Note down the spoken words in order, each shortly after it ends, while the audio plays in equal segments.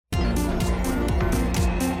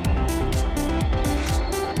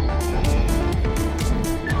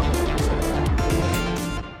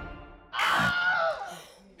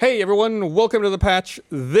Hey everyone, welcome to The Patch.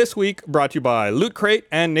 This week brought to you by Loot Crate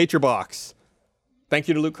and NatureBox. Thank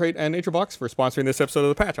you to Loot Crate and NatureBox for sponsoring this episode of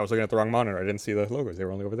The Patch. I was looking at the wrong monitor. I didn't see the logos. They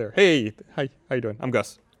were only over there. Hey, hi, how you doing? I'm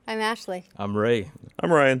Gus. I'm Ashley. I'm Ray.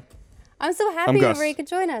 I'm Ryan. I'm so happy that Ray could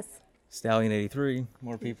join us. Stallion 83.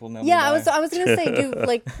 More people know. Yeah, I was gonna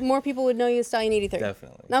say, more people would know you as Stallion 83.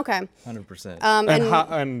 Definitely. Okay. 100%.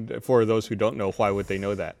 And for those who don't know, why would they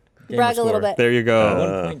know that? Brag a little bit. There you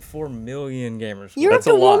go. 1.4 million gamers. You're up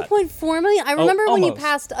to 1.4 million. I remember when you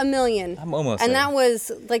passed a million. I'm almost. And that was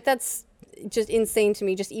that's just insane to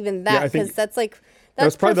me. Just even that, because that's like. That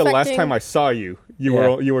was probably the last time I saw you. You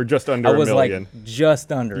were just under a million. I was like just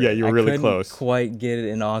under. Yeah, you were really close. I couldn't quite get it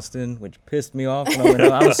in Austin, which pissed me off.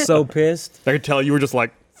 I was so pissed. I could tell you were just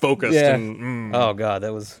like focused. Yeah. And, Oh god,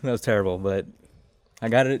 that was terrible. But I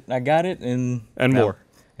got it, and more.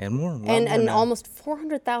 And more. And almost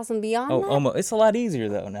 400,000 beyond that? Almost. It's a lot easier,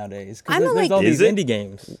 though, nowadays. I'm Because there's all these indie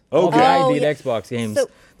games. All the ID Xbox games. So,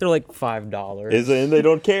 they're like $5. And they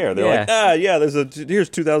don't care. They're like, here's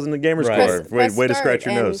 2,000 gamer score. Way to scratch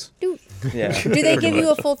your nose. Yeah. Do they give you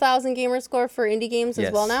a full 1,000 gamer score for indie games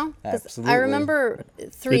as well now? Absolutely. I remember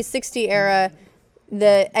 360 era,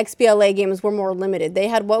 the XBLA games were more limited. They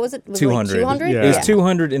had, what was it? 200. 200? Yeah. It was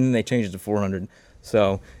 200, and then they changed it to 400.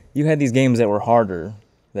 So you had these games that were harder,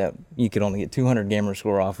 that you could only get 200 gamer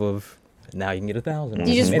score off of. Now you can get 1,000.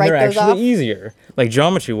 You just and write they're those actually off? easier. Like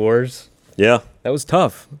Geometry Wars. Yeah. That was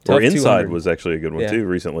tough. Or Inside 200. was actually a good one too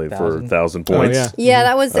recently 1,000. for 1,000 points. Oh, Yeah,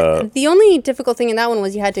 that was the only difficult thing in that one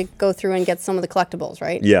was you had to go through and get some of the collectibles,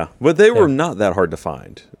 right? Yeah, but they were not that hard to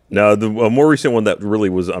find. Now, the more recent one that really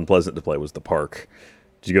was unpleasant to play was The Park.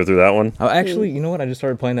 Did you go through that one? Oh, actually, you know what? I just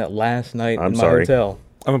started playing that last night in my hotel.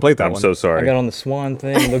 I haven't played that I'm one. so sorry. I got on the Swan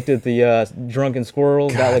thing, looked at the drunken squirrel,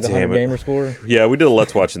 got like a 100 gamer score. Yeah, we did a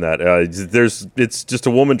Let's watching that. It's just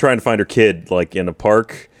a woman trying to find her kid like in a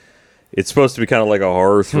park. It's supposed to be kind of like a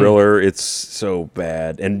horror thriller. It's so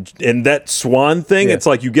bad, and that swan thing. Yeah. It's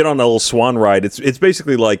like you get on a little swan ride. It's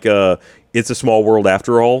basically like It's a Small World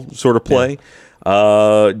After All sort of play.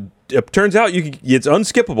 Yeah. It turns out it's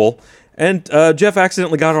unskippable. And Jeff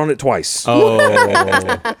accidentally got on it twice.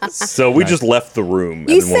 Oh. So we just left the room.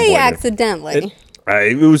 You say accidentally.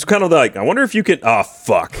 It was kind of like, I wonder if you can... Oh,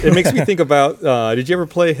 fuck. It makes me think about, did you ever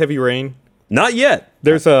play Heavy Rain? Not yet.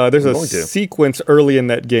 There's a sequence early in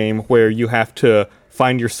that game where you have to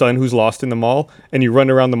find your son who's lost in the mall, and you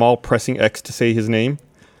run around the mall pressing X to say his name.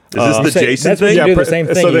 Is this the Jason that's thing? When you do the same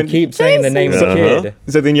thing. You keep saying the name of the kid.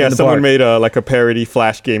 So then, someone made a parody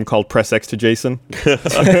Flash game called Press X to Jason,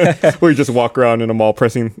 where you just walk around in a mall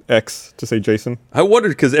pressing X to say Jason. I wondered,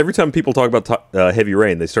 because every time people talk about Heavy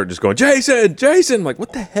Rain, they start just going, Jason, Jason! I'm like,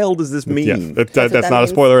 what the hell does this mean? Yeah, that's not a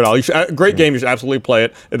spoiler at all. Great game, you should absolutely play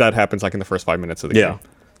it. That happens like in the first 5 minutes of the game.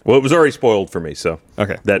 Well, it was already spoiled for me, so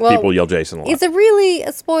people yell Jason a lot. Is it really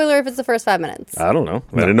a spoiler if it's the first 5 minutes? I don't know.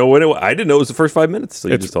 No. I didn't know when I didn't know it was the first 5 minutes, so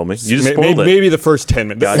you just told me. You just spoiled it. Maybe the first 10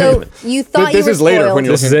 minutes. So you thought you were spoiled, later when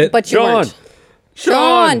this is it. but you weren't.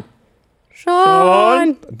 Sean!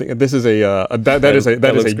 This is that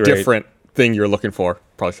is a different thing you're looking for.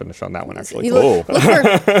 Probably shouldn't have shown that one, actually. You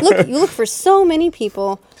look for so many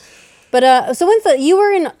people. But so you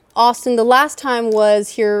were in Austin, the last time was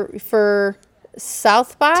here for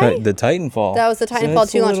South by? The Titanfall. That was the Titanfall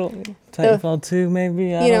 2 launch. Titanfall 2,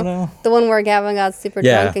 maybe? I don't know. The one where Gavin got super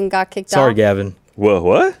drunk and got kicked out. Sorry, Gavin.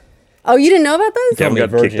 What? Oh, you didn't know about this? Gavin got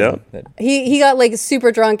kicked out? He got like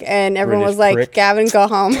super drunk and everyone was like, prick. Gavin, go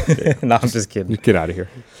home. No, I'm just kidding. Get out of here.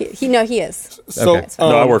 He is. So,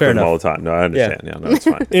 I work with him enough. all the time. No, I understand. Yeah, no, that's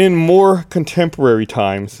fine. In more contemporary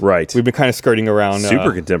times, right? We've been kind of skirting around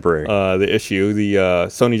super contemporary. The issue. The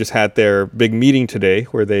Sony just had their big meeting today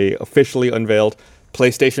where they officially unveiled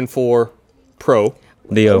PlayStation 4 Pro.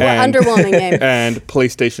 Underwhelming game. And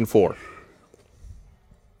PlayStation 4.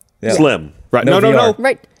 Yeah. Slim. Right. No.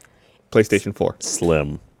 Right. PlayStation 4.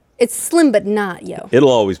 Slim. It's slim, but not, It'll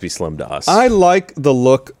always be slim to us. I like the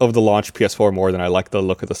look of the launch PS4 more than I like the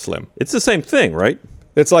look of the Slim. It's the same thing, right?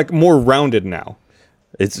 It's like more rounded now.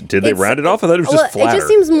 Did they round it off? I thought it was just flatter. It just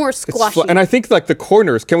seems more squashy. And I think like the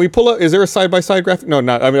corners. Can we pull up? Is there a side-by-side graphic? No,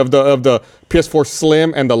 not. I mean, of the PS4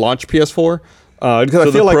 Slim and the launch PS4. Because so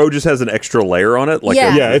I feel the Pro just has an extra layer on it?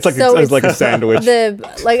 It's like a sandwich.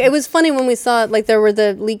 It was funny when we saw it, like there were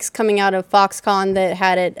the leaks coming out of Foxconn that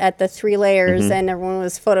had it at the 3 layers and everyone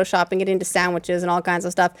was photoshopping it into sandwiches and all kinds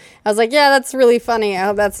of stuff. I was like, yeah, that's really funny. I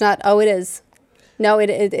hope that's not, it is. No, it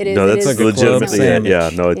is. No, that's like legitimately.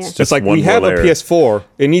 It's just like we have a PS4.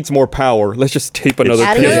 It needs more power. Let's just tape another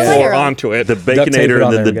PS4 onto it. The Baconator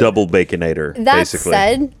and then the double Baconator. That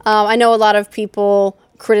said, I know a lot of people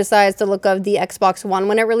criticized the look of the Xbox One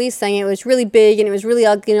when it released, saying it was really big and it was really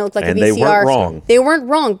ugly and it looked like And a they VCR. weren't wrong. They weren't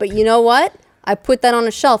wrong, but you know what? I put that on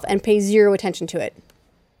a shelf and pay zero attention to it.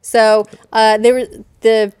 So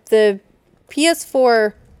the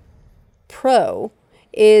PS4 Pro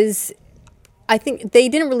is, I think they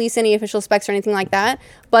didn't release any official specs or anything like that,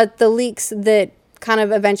 but the leaks that kind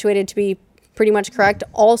of eventuated to be pretty much correct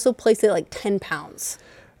also placed it at like 10 pounds.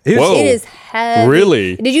 Whoa. It is heavy.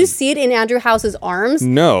 Really? Did you see it in Andrew House's arms?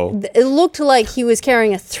 No. It looked like he was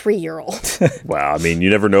carrying a 3-year-old. Wow, I mean, you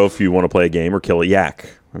never know if you want to play a game or kill a yak.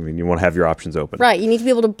 I mean, you want to have your options open. Right. You need to be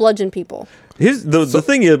able to bludgeon people. Here's the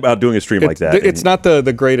thing about doing a stream like that. It's not the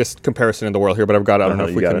greatest comparison in the world here, but I've got. I don't know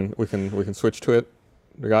if you got we can switch to it.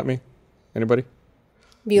 You got me? Anybody?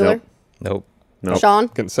 Bueller? Nope. Nope. Sean?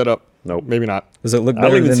 Getting set up. Nope. Maybe not. Does it look I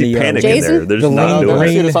don't better even than see the panic Jason? in there. There's The not lane doing I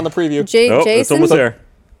green. see this on the preview. Nope, Jason? it's almost there.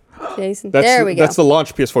 Jason. That's There we go. That's the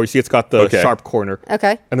launch PS4. You see, it's got the Okay. sharp corner,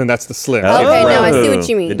 Okay. and then that's the slim. Okay, now I see what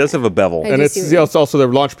you mean. It does have a bevel. I And do it's see what you yeah, mean. it's also the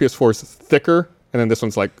launch PS4 is thicker, and then this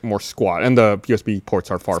one's like more squat, and the USB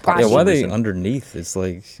ports are far apart. Yeah, Squashy. why are for some they reason. underneath? It's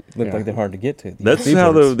like look Yeah. like they're hard to get to. That's USB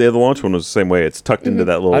how ports. the launch one was the same way. It's tucked into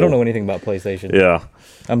that little. I don't know anything about PlayStation. Yeah.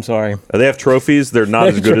 I'm sorry. They have trophies. They're not They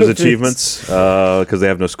as have good as trophies. achievements because they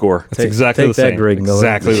have no score. It's exactly take the that, same. Greg Miller.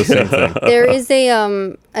 Exactly the same thing. There is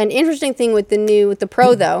an interesting thing with the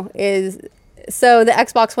Pro though is so the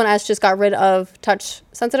Xbox One S just got rid of touch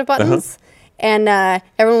sensitive buttons, and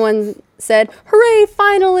everyone said, "Hooray!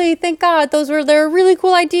 Finally! Thank God! They're a really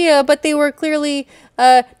cool idea, but they were clearly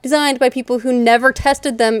designed by people who never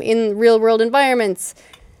tested them in real world environments."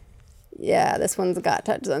 Yeah, this one's got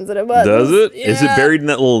touch sensitive buttons. Does it? Is it Yeah. buried in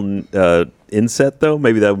that little inset though?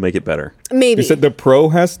 Maybe that would make it better. Maybe. You said the Pro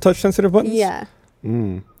has touch sensitive buttons? Yeah.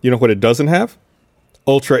 You know what it doesn't have?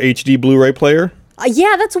 Ultra HD Blu-ray player.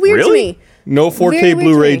 Yeah, that's weird Really? to me. No 4K Very weird to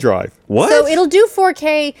Blu-ray me. drive. What? So it'll do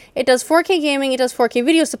 4K. It does 4K gaming. It does 4K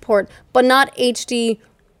video support, but not HD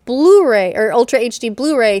Blu-ray or Ultra HD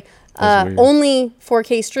Bluray. Only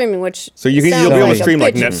 4K streaming, which So you'll sounds be able like to a stream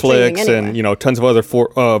like bitch of Netflix streaming anyway. and tons of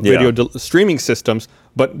other video streaming systems,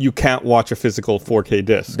 but you can't watch a physical 4K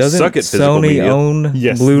disc. Doesn't Suck it, physical Sony media. own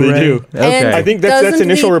Yes, they Blu-ray? do. Okay. And I think that's doesn't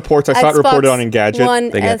initial the reports. I saw it reported on Xbox Engadget. One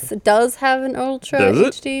They got S does have an Ultra Does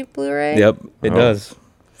it? HD Blu-ray. Yep, it does.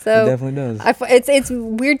 So It definitely does. It's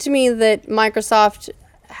weird to me that Microsoft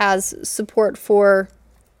has support for,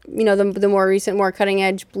 the more recent, more cutting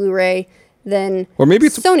edge Blu-ray than Or maybe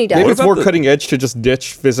it's Sony does. Maybe it's What more about the- cutting edge to just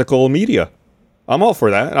ditch physical media. I'm all for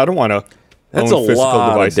that. I don't want to That's own a physical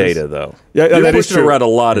lot devices. of data, though. Yeah, You're that is pushing true. around a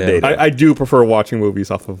lot of Yeah. data. I do prefer watching movies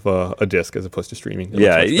off of a disc as opposed to streaming. It looks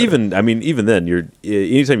Yeah, much better. even then,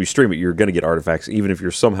 anytime you stream it, you're going to get artifacts, even if you're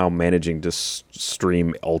somehow managing to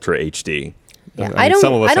stream Ultra HD. Yeah, I mean,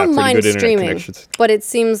 some of us I have don't pretty mind good internet streaming, connections. but it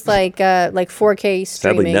seems like 4K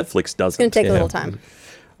Sadly, streaming. Netflix It's going doesn't. to take a Yeah. little time.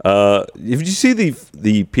 Did you see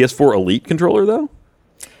the PS4 Elite controller though?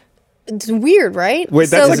 It's weird, right? Wait,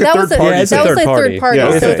 that's like a that was third party Yeah, it's a that was third a party. third party, Yeah,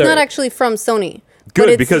 so okay. it's not actually from Sony. But Good,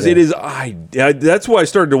 it's- because it is. That's why I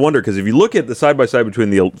started to wonder. Because if you look at the side by side between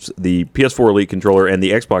the PS4 Elite controller and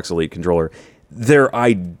the Xbox Elite controller, they're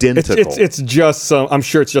identical. It's just some. I'm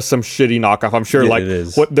sure it's just some shitty knockoff. I'm sure Yeah, like it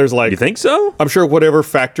is. what there's like. You think so? I'm sure whatever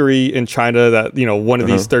factory in China that one of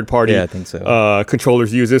these third party Yeah, I think so.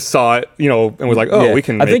 controllers uses saw it and was like, oh, Yeah. we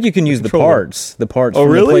can. I think make you can a use the controller. parts Oh, from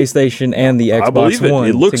really? the PlayStation and the I Xbox believe it. One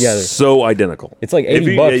It looks together. so identical. It's like If $80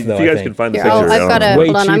 you, bucks, if though, you I guys think. can find the Here, picture. I've got a- Way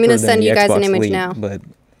hold on, I'm cheaper gonna than send the you guys an Xbox image Elite, now. But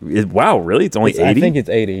Wow, really? It's only 80. I think it's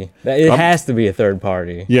 80. It has to be a third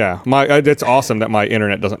party. Yeah, it's awesome that my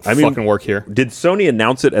internet doesn't fucking work here. Did Sony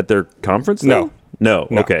announce it at their conference? No. No.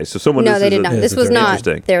 No. Okay, so someone. No, this they is did a- not. Yeah, This it's was very not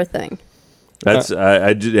interesting. their thing. That's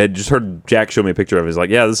I just heard Jack show me a picture of it. He's like,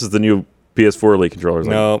 yeah, this is the new PS4 Elite controller. I was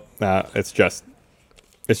like, No, it's just.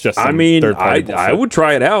 I some mean, third-party I bullshit. would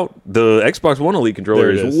try it out. The Xbox One Elite controller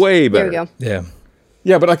There it is is. way There better. we go. Yeah.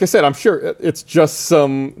 Yeah, but like I said, I'm sure it's just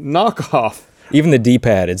some knockoff Even the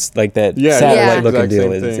D-pad, it's like that Yeah, satellite looking exact deal.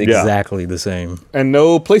 same It's thing. Yeah. exactly the same. and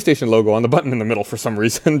no PlayStation logo on the button in the middle for some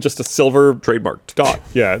reason. Just a silver Trademarked. dot.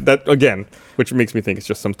 Yeah, that again, which makes me think it's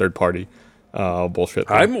just some third party bullshit.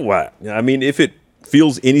 thing. I mean, if it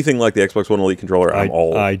feels anything like the Xbox One Elite controller, I'm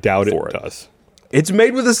all I doubt for it does. It's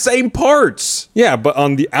made with the same parts. Yeah, but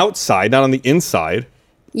on the outside, not on the inside.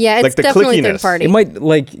 Yeah, it's Like the definitely clickiness. third party. It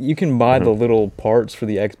might you can buy the little parts for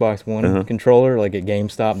the Xbox One controller like at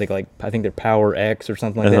GameStop. They I think they're Power X or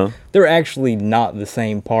something like that. They're actually not the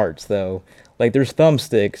same parts though. Like there's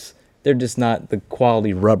thumbsticks, they're just not the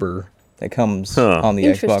quality rubber that comes on the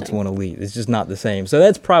Xbox Interesting. One Elite. It's just not the same. So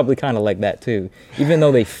that's probably kind of like that too. Even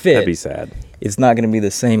though they fit, That'd be sad. it's not going to be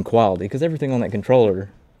the same quality because everything on that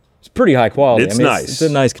controller It's pretty high quality. It's I mean, nice. It's a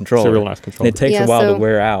nice controller. It's a real nice controller. And it takes Yeah, a while so- to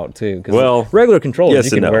wear out too. 'Cause Well, regular controllers yes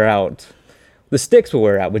you can and no. wear out. The sticks will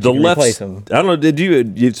wear out, but The you can left, replace them. I don't know. Did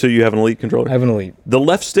you? So you have an Elite controller? I have an Elite. The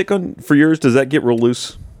left stick for yours, does that get real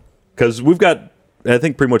loose? Because we've got, I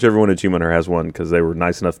think pretty much everyone at Achievement Hunter has one because they were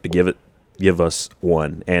nice enough to give us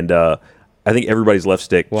one, and I think everybody's left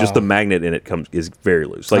stick, just the magnet in it is very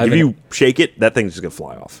loose. Like if you shake it, that thing's just gonna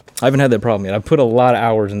fly off. I haven't had that problem yet. I've put a lot of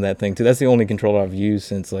hours in that thing too. That's the only controller I've used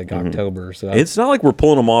since like October. So It's not like we're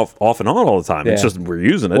pulling them off and on all the time. It's Yeah. just we're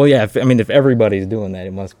using it. well, yeah. If everybody's doing that,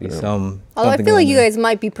 it must be some. Although I something feel like going you there. guys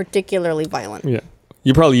might be particularly violent. Yeah.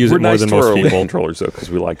 You probably use we're it more nice than to our most Elite people. controllers though because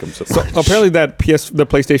we like them so much. Apparently, the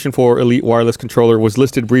PlayStation 4 Elite wireless controller was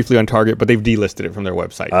listed briefly on Target, but they've delisted it from their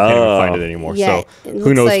website. You can't even find it anymore. Yeah, so it who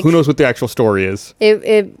looks knows? like- Who knows what the actual story is?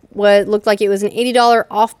 It looked like it was an $80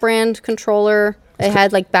 off-brand controller. It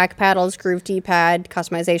had like back paddles, groove D-pad,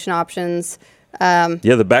 customization options. Yeah,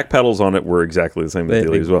 the back pedals on it were exactly the same as the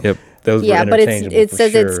Elite as well. Yep. Those Yeah, were but interchangeable it for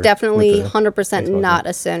says it's sure definitely with the 100% Xbox not a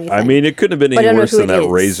Sony thing. I mean, it couldn't have been But I any don't know worse who than it that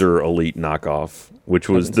is. Razer Elite knockoff, which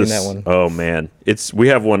was Haven't seen this. that one. Oh man, we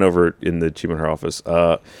have one over in the Achievement Hunter office.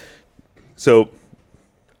 So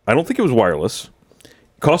I don't think it was wireless.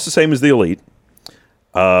 Cost the same as the Elite.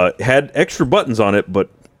 Had extra buttons on it, but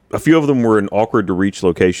a few of them were in awkward to reach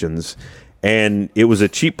locations, and it was a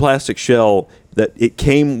cheap plastic shell that it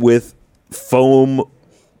came with foam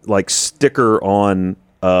like sticker on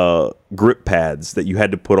grip pads that you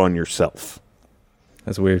had to put on yourself.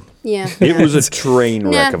 That's weird. yeah. It was a train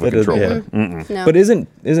wreck Nah. of a It is, controller. yeah. No. But isn't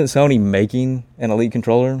Sony making an Elite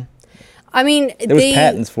controller? I mean, There was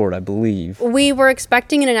patents for it, I believe. We were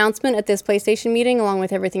expecting an announcement at this PlayStation meeting along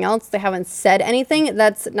with everything else. They haven't said anything.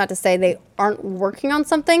 That's not to say they aren't working on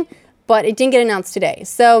something, but it didn't get announced today.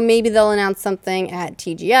 So maybe they'll announce something at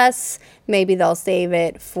TGS. Maybe they'll save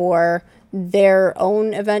it for their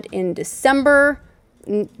own event in December.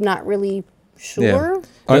 Not really sure. It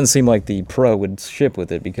doesn't seem like the Pro would ship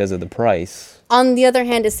with it because of the price. On the other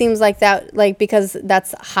hand, it seems like that, like because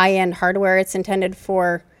that's high-end hardware, it's intended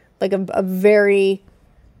for like a very,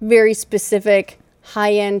 very specific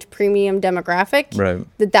high-end premium demographic. Right.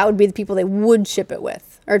 That would be the people they would ship it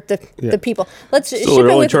with, or the people. Let's ship So it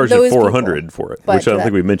they're only with charging those $400 people. for it, But which I don't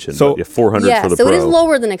think we mentioned. So- So yeah, $400 Yeah, for the so Pro. it is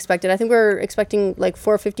lower than expected. I think we're expecting like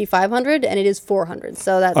 450, 500, and it is 400.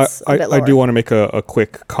 So that's a bit I lower. do want to make a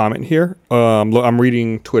quick comment here. I'm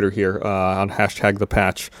reading Twitter here on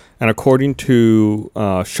 #ThePatch, and according to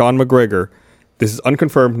Sean McGregor, this is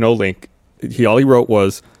unconfirmed, no link. All he wrote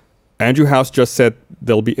was, Andrew House just said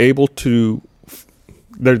they'll be able to.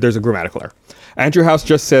 There's a grammatical error. Andrew House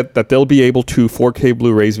just said that they'll be able to 4K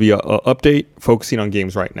Blu-rays via update, focusing on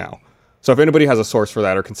games right now. So if anybody has a source for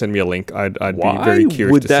that or can send me a link, I'd be very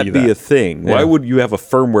curious would to that see be that. a thing? Why Yeah. would you have a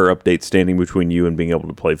firmware update standing between you and being able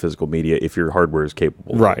to play physical media if your hardware is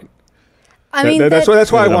capable? Right. I mean, that's why I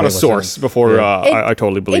that want a makes source sense. before Yeah. I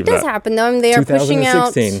totally believe it does that. happen though. I mean, they are pushing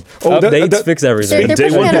out. 2016. Oh, Updates fix everything. They're Day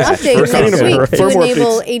pushing one out an patch. update First next time week ever. to Firmware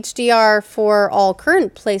enable fix. HDR for all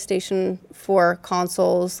current PlayStation 4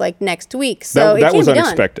 consoles like next week. So that it was can be done.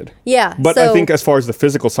 unexpected. Yeah, But so I think as far as the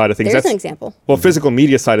physical side of things, there's that's an example. Well, physical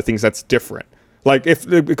media side of things, that's different. Like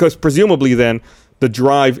because presumably then the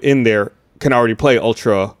drive in there can already play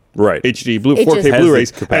ultra Right. HD It 4K just- Has the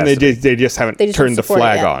Blu-rays, and they capacity. they just haven't They just turned the don't support it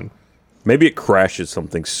flag yet. on. Maybe it crashes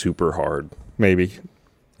something super hard. Maybe.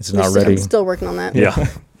 It's not ready. I'm still working on that. Yeah.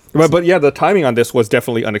 But yeah, the timing on this was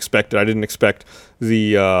definitely unexpected. I didn't expect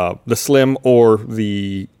the Slim or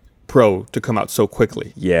the Pro to come out so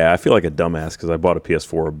quickly. Yeah, I feel like a dumbass because I bought a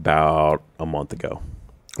PS4 about a month ago.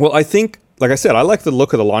 Well, I think, like I said, I like the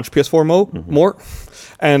look of the launch PS4 more,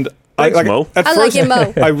 and Thanks, Mo. At I like first, it,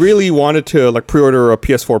 Mo. I really wanted to like pre-order a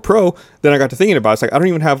PS4 Pro. Then I got to thinking about it. It's like I don't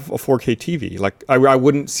even have a 4K TV. Like I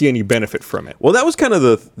wouldn't see any benefit from it. Well, that was kind of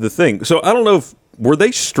the thing. So I don't know if were they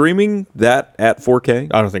streaming that at 4K?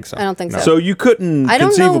 I don't think so. I don't think so. So you couldn't I don't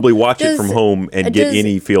know. conceivably watch it Does- from home and get does-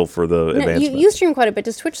 any feel for the No, advancement. you stream quite a bit.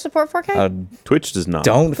 Does Twitch support 4K? Twitch does not.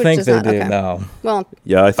 Don't Twitch think does they not, do. okay. No. Well,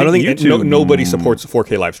 Yeah, I I think don't think YouTube. nobody supports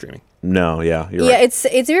 4K live streaming. No, yeah, you're yeah, right.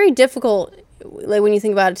 it's very difficult. Like when you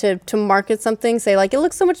think about it, to market something, say like it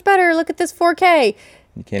looks so much better. Look at this 4K,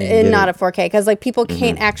 You can't even and get not it. a 4K because like people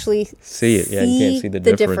can't actually See it. Yeah, you can't see the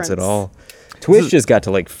difference at difference. all. Twitch just got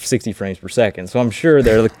to like 60 frames per second, so I'm sure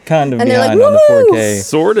they're kind of And they're like, behind on the "Woo!" 4K.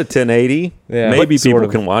 Sort of 1080. Yeah, Maybe but sort people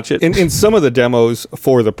of. can watch it. In some of the demos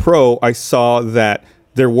for the Pro, I saw that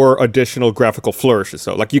there were additional graphical flourishes.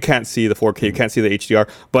 So like you can't see the 4K, you can't see the HDR,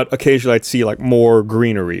 but occasionally I'd see like more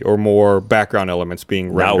greenery or more background elements being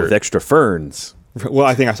now rendered. with extra ferns. Well,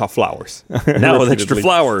 I think I saw flowers. Now with extra Repeatedly.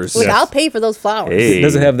 flowers. Like, I'll pay for those flowers. Hey.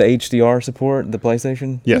 Does it have the HDR support, the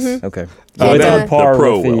PlayStation? Yes. Okay. Yeah, So it's the- on par the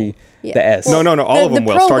Pro with will. the S. No, all of them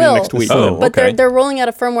will, Pro starting next week. Oh, But okay. they're rolling out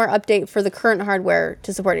a firmware update for the current hardware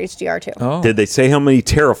to support HDR too. Oh. Did they say how many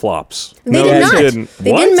teraflops? They No, did they not. didn't.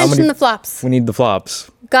 They What? didn't How mention many- the flops. We need the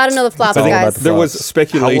flops. Gotta know the flops, all about guys. the There was flops. How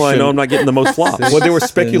speculation. will I know I'm not getting the most flops? Well, there was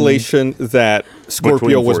speculation that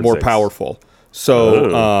Scorpio was 4 and more 6. powerful.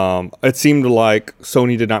 So it seemed like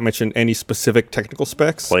Sony did not mention any specific technical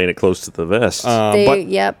specs. Playing it close to the vest.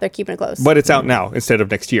 They're keeping it close. But it's out now instead of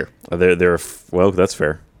next year. Well, that's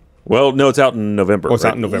fair. Well, no, it's out in November. Oh, it's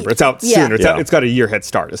out in November. It's out Yeah. sooner. Yeah. It's got a year head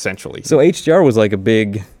start, essentially. So HDR was like a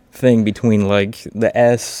big thing between like the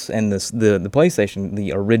S and the PlayStation,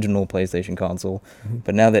 the original PlayStation console.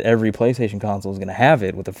 But now that every PlayStation console is going to have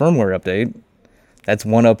it with the firmware update, that's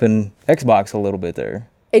one up in Xbox a little bit there.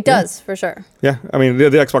 it does for sure. Yeah, I mean, the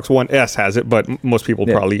Xbox One S has it, but most people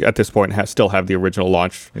Yeah. probably at this point still have the original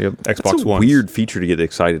launch Xbox That's a One. weird feature to get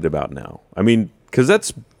excited about now. I mean, because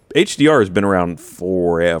HDR has been around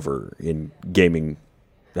forever in gaming.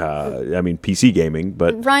 PC gaming,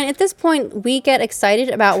 but Ryan, at this point, we get excited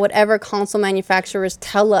about whatever console manufacturers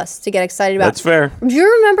tell us to get excited about. that's fair. Do you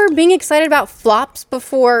remember being excited about flops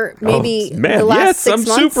before maybe Man, the last yes, 6 I'm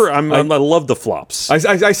months? super. I love the flops.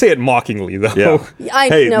 I say it mockingly though. Yeah. I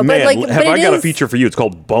Hey, know, but man, like, have but I it got a is- feature for you? It's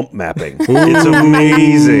called bump mapping. It's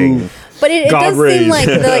amazing. But it God does raised.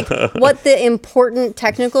 seem like what the important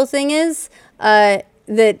technical thing is.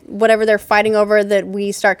 That whatever they're fighting over, that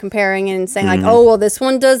we start comparing and saying like, oh well, this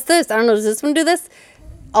one does this. I don't know, does this one do this?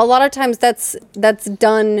 A lot of times that's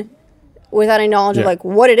done without any knowledge of Yeah. like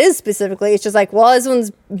what it is specifically. It's just like, well,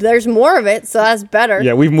 there's more of it, so that's better.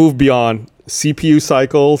 Yeah, we've moved beyond CPU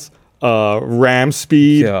cycles, RAM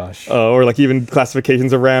speed, Gosh. or like even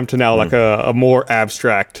classifications of RAM to now like a more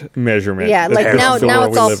abstract measurement. Yeah, That's like kind of now the world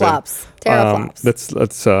it's we all live in. flops,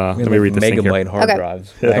 teraflops. Let me read this thing here. megabyte hard Okay.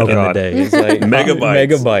 drives back in the God. day. It's like Megabytes.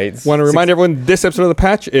 megabytes. Want to remind everyone this episode of The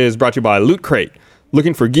Patch is brought to you by Loot Crate.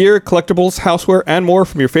 Looking for gear, collectibles, houseware, and more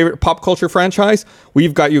from your favorite pop culture franchise?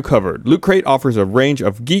 We've got you covered. Loot Crate offers a range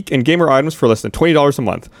of geek and gamer items for less than $20 a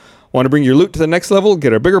month. Want to bring your loot to the next level?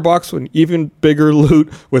 Get a bigger box with even bigger loot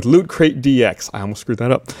with Loot Crate DX. I almost screwed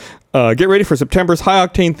that up. Get ready for September's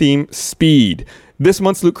high-octane theme, Speed. This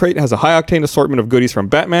month's Loot Crate has a high-octane assortment of goodies from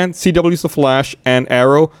Batman, CW's The Flash, and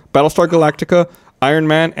Arrow, Battlestar Galactica, Iron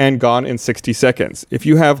Man, and Gone in 60 Seconds. If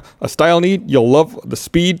you have a style need, you'll love the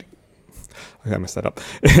Speed. I messed that up.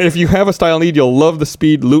 If you have a style need, you'll love the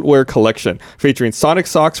Speed Lootwear collection, featuring Sonic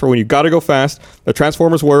socks for when you gotta go fast, a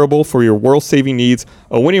Transformers wearable for your world-saving needs,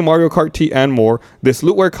 a winning Mario Kart tee, and more. This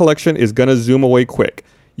Lootwear collection is gonna zoom away quick.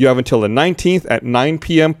 You have until the 19th at 9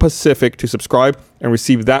 p.m. Pacific to subscribe and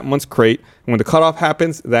receive that month's crate. And when the cutoff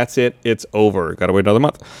happens, that's it. It's over. Gotta wait another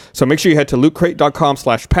month. So make sure you head to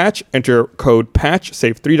lootcrate.com/patch, enter code PATCH,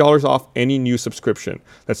 save $3 off any new subscription.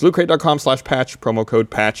 That's lootcrate.com/patch, promo code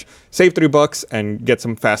PATCH, save $3 and get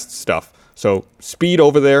some fast stuff. So speed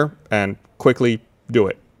over there and quickly do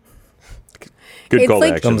it. Good call to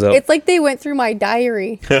like, action. Thumbs up. It's like they went through my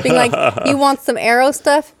diary, being like, "You want some Arrow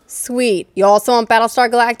stuff? Sweet. You also want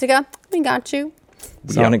Battlestar Galactica? We got you."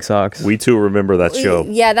 Sonic socks. We too remember that show.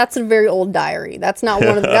 Yeah, that's a very old diary. That's not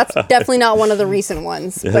one of. That's definitely not one of the recent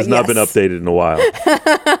ones. It has not been updated in a while.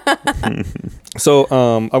 So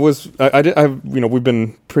we've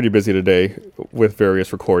been pretty busy today with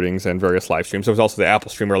various recordings and various live streams. There was also the Apple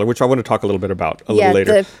stream earlier, which I want to talk a little bit about a little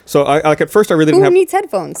later. So at first I really didn't Who have needs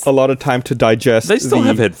headphones? a lot of time to digest. They still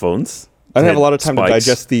have headphones. I didn't have a lot of time to Spikes.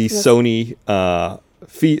 digest the Sony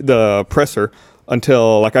the presser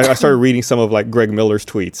until I started reading some of like Greg Miller's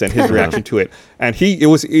tweets and his reaction to it. And I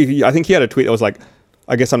think he had a tweet that was like,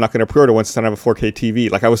 I guess I'm not going to pre-order one since I don't have a 4K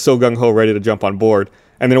TV. Like I was so gung-ho ready to jump on board.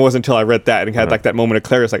 And then it wasn't until I read that and had like that moment of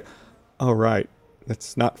clarity. It's like, oh, right.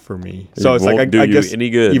 That's not for me. So it's like, won't do I you guess any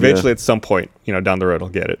good, eventually yeah. at some point, down the road, I'll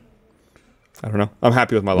get it. I don't know. I'm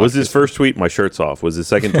happy with my life. Was his first tweet, my shirt's off? Was his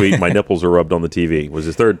second tweet, my nipples are rubbed on the TV? Was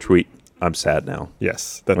his third tweet, I'm sad now?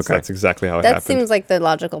 Yes. That's exactly how it That happened. seems like the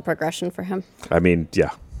logical progression for him. I mean,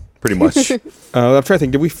 yeah, pretty much. I'm trying to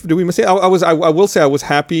think. Did we miss it? I will say I was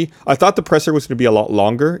happy. I thought the presser was going to be a lot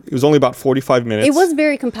longer. It was only about 45 minutes. It was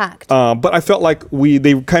very compact. But I felt like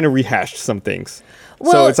they kind of rehashed some things.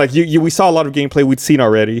 So Well- it's like we saw a lot of gameplay we'd seen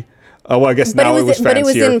already. Well, I guess now it was fancier. But it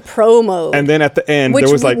was in pro mode. And then at the end, which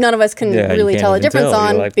there was like none of us can Yeah, you really can't tell a even difference tell. You're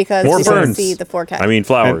on like, because more we don't burns. see the 4K. I mean, and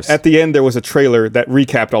flowers. at the end there was a trailer that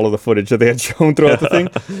recapped all of the footage that they had shown throughout the thing.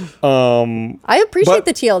 I appreciate but-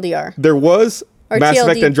 the TLDR. There was Or Mass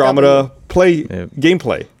Effect TLDW. Andromeda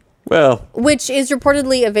gameplay. Well, which is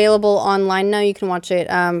reportedly available online now. You can watch it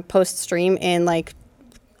post stream in like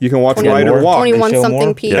You can watch 21 Ride or Walk. 21 show something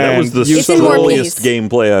more? p. yeah, that was the It's in War slowest Peace.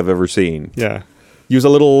 gameplay I've ever seen. Yeah. Use a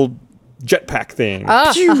little jetpack thing.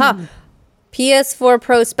 PS4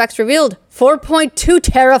 Pro specs revealed 4.2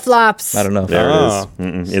 teraflops. I don't know. There Ah. it is.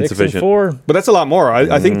 Mm-mm, 6 and insufficient. 4. But that's a lot more.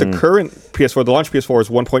 I think the current PS4, the launch PS4 is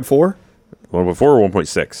 1.4. 1.4 or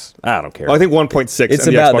 1.6? I don't care. I think 1.6 It's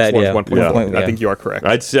and the about Xbox that, One yeah. is 1.4. Yeah. I think you are correct.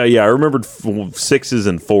 I'd say, yeah, I remembered 6s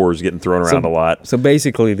and 4s getting thrown around a lot. So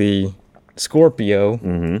basically, the Scorpio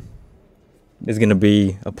is going to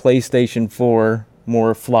be a PlayStation 4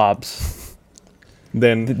 more flops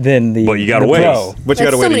Then, than the But you gotta the wait. Pro. but you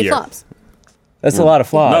got to That's so wait a many year. flops. That's a lot of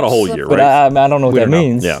flops. Not a whole year, But right? I don't know what that don't know.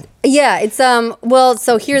 means. Yeah. Yeah, it's well,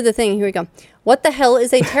 so here's the thing. Here we go. What the hell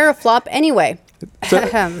is a teraflop anyway?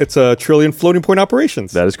 It's a trillion floating point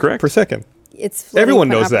operations. That is correct. Per second. It's floating Everyone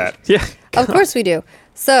point knows that. operation. Yeah. Of course we do.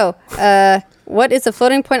 So, what is a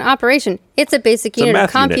floating point operation? It's a basic a unit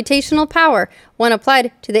of math unit. computational power. When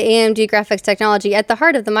applied to the AMD graphics technology at the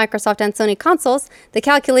heart of the Microsoft and Sony consoles, the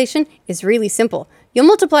calculation is really simple. You'll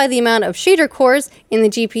multiply the amount of shader cores in the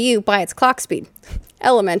GPU by its clock speed.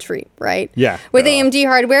 Elementary, right? Yeah. With AMD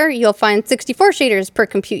hardware, you'll find 64 shaders per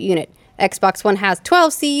compute unit. Xbox One has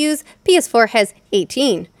 12 CUs, PS4 has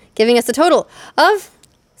 18, giving us a total of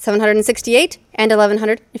 768 and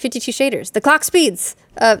 1152 shaders. The clock speeds.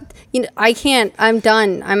 I can't. I'm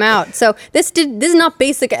done. I'm out. So this is not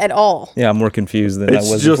basic at all. Yeah, I'm more confused than I It's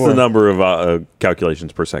was just before. the number of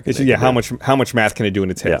calculations per second. It's, they yeah, can how do. much math can it do in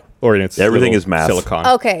its head? Yeah. Or in its Everything little is math. silicon.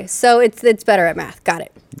 Okay, so it's better at math. Got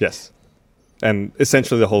it. Yes. And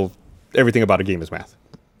essentially everything about a game is math.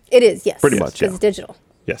 It is, yes. Pretty much, yeah. It's digital.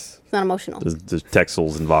 Yes. It's not emotional. There's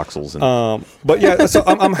texels and voxels. And But yeah, so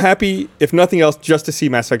I'm happy, if nothing else, just to see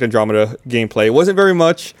Mass Effect Andromeda gameplay. It wasn't very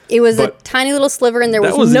much. It was a but tiny little sliver, and there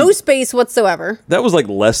That was was no in- space whatsoever. that was like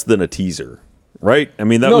less than a teaser, right? I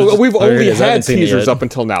mean, that No, was we've here only it is. I had haven't seen it teasers yet. up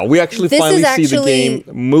until now. We actually This finally is see the actually-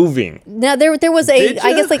 game moving. Now there was Did I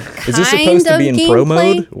ya? guess like Is this kind supposed to of be in pro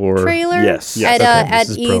gameplay mode, or- trailer Yes. Yes, at okay, at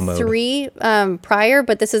this is pro mode. E3 prior,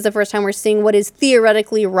 but this is the first time we're seeing what is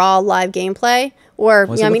theoretically raw live gameplay, or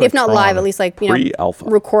Why does yeah, it I mean look if like not live, Tron? at least like Pre-alpha.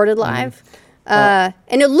 recorded live. And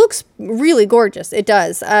it looks really gorgeous. It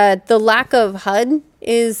does. The lack of HUD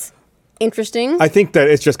is interesting. I think that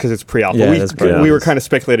it's just because it's pre-alpha. Yeah, that's we probably were it. kind of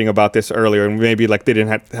speculating about this earlier, and maybe like they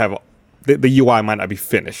didn't have the UI might not be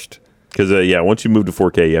finished. because once you move to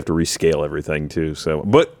 4K, you have to rescale everything too. So,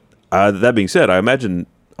 but that being said, I imagine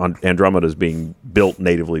Andromeda is being built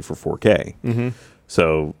natively for 4K. Mm-hmm.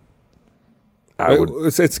 So, I would.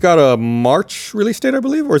 It's got a March release date, I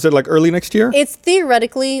believe, or is it like early next year? It's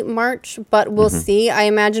theoretically March, but we'll Mm-hmm. see. I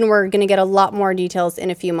imagine we're going to get a lot more details in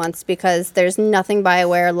a few months because there's nothing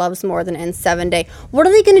BioWare loves more than N7 Day. What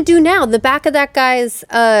are they going to do now? The back of that guy's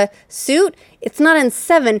suit, it's not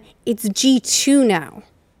N7, it's G2 now.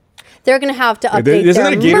 They're going to have to update Isn't their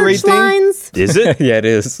that a Gatorade merch thing? lines. Is it? Yeah, it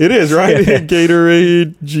is. It is, right?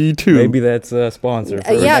 Gatorade G2. Maybe that's a sponsor.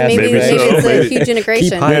 For Yeah, Mass maybe Effect. so. it's a Maybe. huge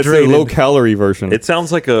integration. high- Yeah, it's a hydrated. low-calorie version. It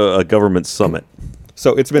sounds like a government summit.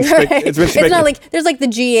 So it's been Right. it's been It's not like there's like the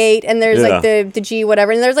G8 and there's like Yeah. the G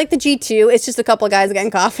whatever and there's like the G2. It's just a couple of guys getting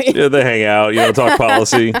coffee. Yeah, they hang out, talk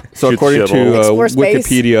policy. So shoot according shit all. to Explore space.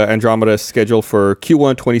 Wikipedia, Andromeda is scheduled for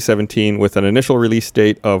Q1 2017 with an initial release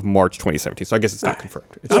date of March 2017. So I guess it's not confirmed.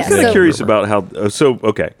 It's Yeah, just I'm kind so- of curious about how.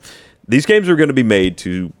 Okay, these games are going to be made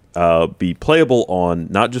to be playable on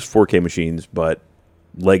not just 4K machines, but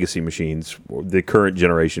legacy machines, the current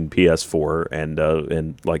generation PS4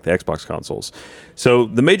 and like the Xbox consoles. So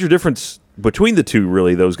the major difference between the two,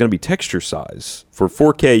 really, though, is going to be texture size. For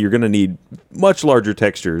 4K, you're going to need much larger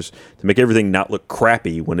textures to make everything not look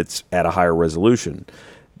crappy when it's at a higher resolution.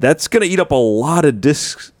 That's going to eat up a lot of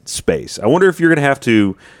disk space. I wonder if you're going to have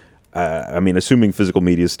to. Assuming physical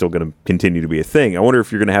media is still going to continue to be a thing, I wonder if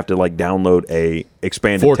you're going to have to like download a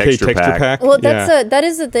expanded 4K texture pack. Well, that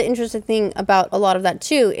is the interesting thing about a lot of that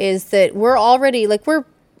too is that we're already like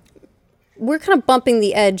we're kind of bumping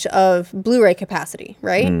the edge of Blu-ray capacity,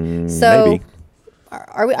 right? So maybe.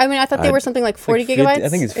 are we? I mean, I thought they were something like 40 50 gigabytes. I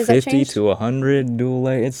think it's Is that 50 changed? to 100 dual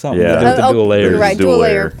layer. It's something Yeah. to do with the dual layers. Right, Dual dual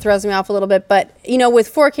layer. layer throws me off a little bit, but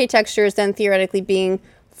with 4K textures, then theoretically being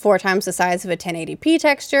 4 times the size of a 1080p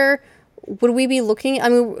texture. Would we be looking? I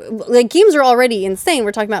mean, like games are already insane.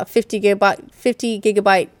 We're talking about 50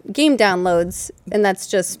 gigabyte game downloads, and that's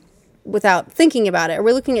just without thinking about it. Are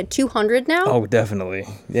we looking at 200 now? Oh, definitely.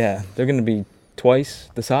 Yeah, they're going to be twice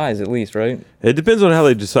the size at least, right? It depends on how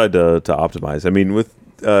they decide to optimize. I mean, with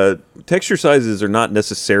texture sizes are not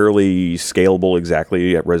necessarily scalable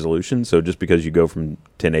exactly at resolution. So just because you go from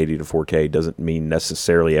 1080 to 4K doesn't mean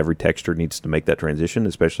necessarily every texture needs to make that transition,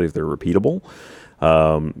 especially if they're repeatable.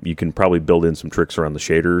 You can probably build in some tricks around the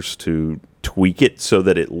shaders to tweak it so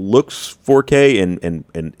that it looks 4K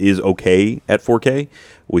and is okay at 4K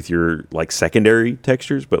with your like secondary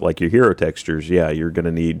textures. But like your hero textures, yeah, you're going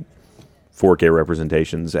to need 4K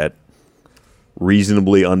representations at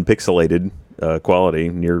reasonably unpixelated quality,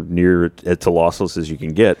 near to lossless as you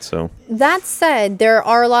can get. So that said, there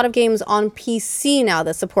are a lot of games on PC now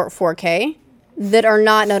that support 4K that are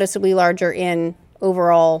not noticeably larger in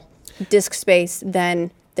overall disk space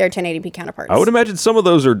than their 1080p counterparts. I would imagine some of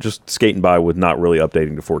those are just skating by with not really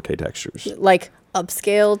updating to 4K textures. Like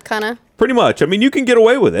upscaled, kind of? Pretty much. I mean, you can get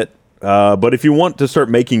away with it. But if you want to start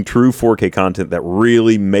making true 4K content that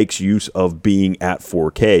really makes use of being at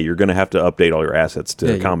 4K, you're going to have to update all your assets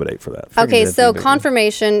to accommodate for that. Okay, so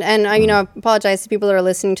confirmation, and I apologize to people that are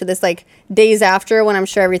listening to this like days after when I'm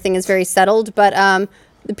sure everything is very settled, but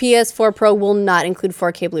the PS4 Pro will not include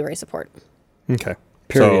 4K Blu-ray support. Okay.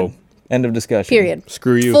 Period. So, end of discussion. Period.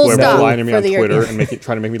 screw you, Full whoever's stop lying to me for on the Twitter and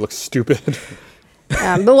trying to make me look stupid.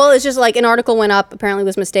 But well, it's just like an article went up, apparently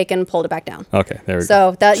was mistaken, pulled it back down. Okay, there we go.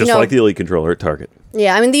 So that Just like the Elite controller at Target.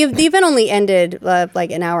 Yeah, I mean the event only ended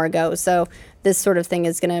like an hour ago, so this sort of thing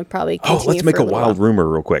is going to probably continue. Oh, let's make for a wild while. rumor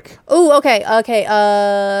real quick. Oh, okay.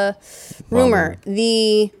 Rumor: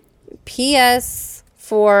 the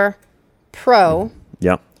PS4 Pro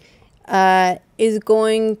Yeah. is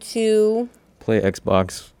going to Play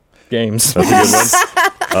Xbox games. That's a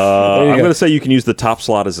good one. I'm going to say you can use the top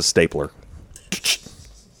slot as a stapler.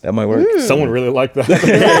 That might work. Someone really liked that.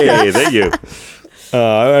 Hey, there you.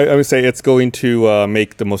 I would say it's going to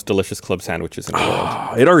make the most delicious club sandwiches in the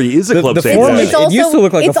world. It already is a club the sandwich. Foreman, It's it used to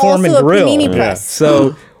look like a it's Foreman also a grill. panini Yeah. press.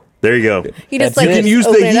 So There you go. You just That's like it. You can use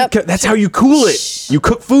open the it up. heat. That's how you cool it. You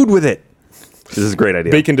cook food with it. This is a great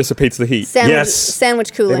idea. Bacon dissipates the heat. Sandwich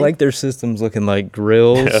they cooling. like their systems looking like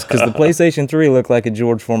grills because the PlayStation 3 looked like a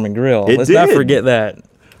George Foreman grill. It Let's not did. forget that.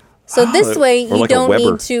 So this way, Or you like a don't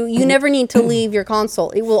Weber. need to. You never need to leave your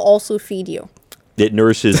console. It will also feed you. It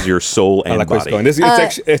nourishes your soul I and like where it's body.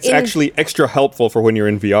 going. It's actually extra helpful for when you're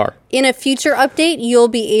in VR. In a future update, you'll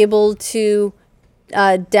be able to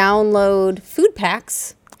download food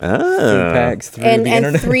packs Food packs through and the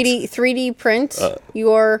internet. 3D print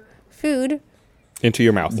your food. Into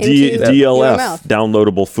your mouth. into your DLF, mouth.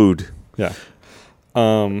 downloadable food. Yeah.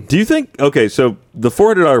 Do you think, okay, so the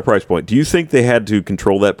 $400 price point, do you think they had to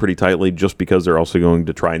control that pretty tightly just because they're also going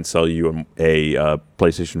to try and sell you a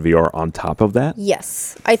PlayStation VR on top of that?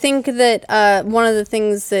 Yes, I think that one of the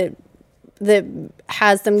things that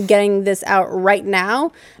has them getting this out right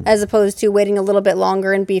now, as opposed to waiting a little bit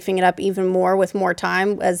longer and beefing it up even more with more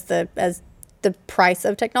time as the price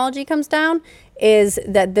of technology comes down, is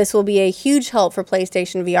that this will be a huge help for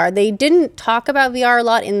PlayStation VR. They didn't talk about VR a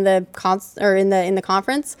lot in the in the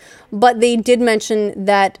conference, but they did mention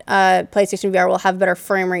that PlayStation VR will have better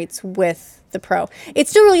frame rates with the Pro. It's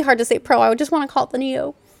still really hard to say Pro. I would just want to call it the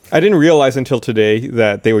Neo. I didn't realize until today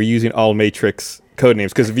that they were using all Matrix code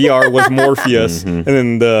names because VR was Morpheus and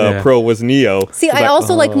then the Pro was Neo. See, I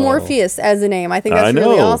also like Morpheus as a name. I think that's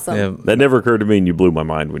really awesome. Yeah. That never occurred to me, and you blew my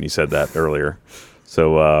mind when you said that earlier.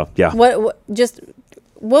 So, yeah. What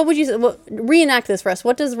would you say? Reenact this for us.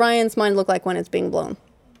 What does Ryan's mind look like when it's being blown?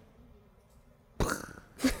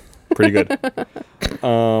 Pretty good.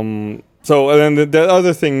 So and then the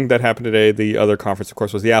other thing that happened today, the other conference, of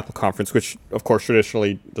course, was the Apple conference, which, of course,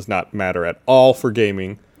 traditionally does not matter at all for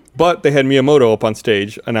gaming. But they had Miyamoto up on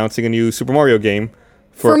stage announcing a new Super Mario game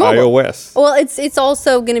for mobile. iOS. Well, it's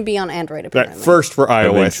also going to be on Android apparently. First for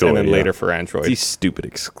iOS Eventually, and then yeah. later for Android. These stupid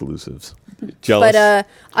exclusives. Jealous. But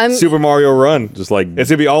I'm Super Mario Run. Just like It's going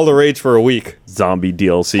to be all the rage for a week. zombie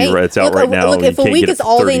DLC, hey, right? It's out look, right now. Look, You if a can't week get it is for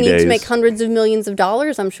all they 30 need days. to make hundreds of millions of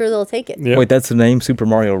dollars, I'm sure they'll take it. Yeah. Wait, that's the name, Super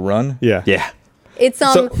Mario Run? Yeah. Yeah. It's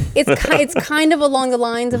it's kind of along the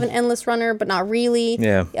lines of an endless runner, but not really.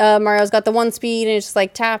 Yeah. Mario's got the one speed, and it's just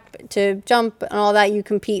like tap to jump and all that. You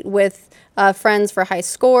compete with friends for high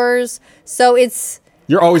scores, so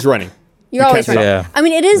You're always running. you're You always can't right. stop. I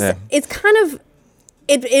mean, it is. Yeah. It's kind of.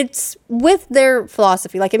 It's with their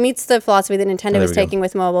philosophy. Like, it meets the philosophy that Nintendo there is we go. taking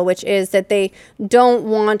with mobile, which is that they don't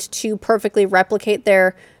want to perfectly replicate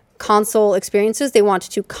their console experiences. They want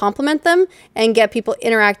to complement them and get people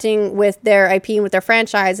interacting with their IP and with their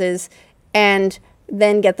franchises, and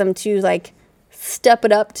then get them to like step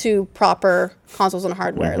it up to proper consoles and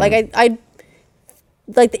hardware. Like I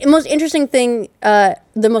like the most interesting thing, the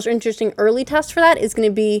most interesting early test for that is going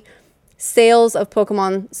to be sales of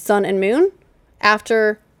Pokemon Sun and Moon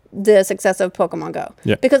after the success of Pokemon Go.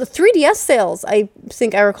 Yeah. Because the 3DS sales, I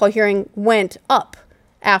think I recall hearing, went up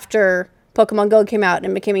after Pokemon Go came out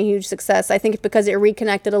and became a huge success. I think it's because it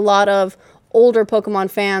reconnected a lot of older Pokemon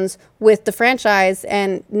fans with the franchise,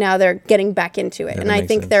 and now they're getting back into it. Yeah, and I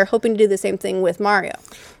think they're hoping to do the same thing with Mario.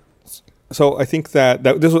 So I think that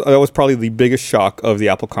was probably the biggest shock of the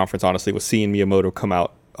Apple conference, honestly, was seeing Miyamoto come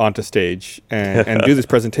out onto stage and do this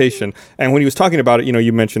presentation. And when he was talking about it,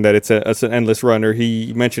 you mentioned that it's an endless runner.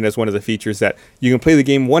 He mentioned as one of the features that you can play the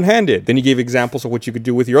game one-handed. Then he gave examples of what you could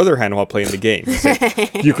do with your other hand while playing the game. He said,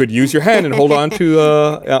 you could use your hand and hold on to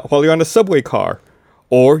while you're on a subway car,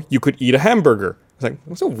 or you could eat a hamburger. It's like,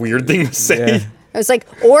 that's a weird thing to say. Yeah. I was like,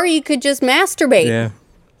 or you could just masturbate. Yeah.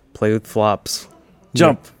 Play with flops.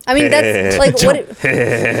 Jump. I mean, that's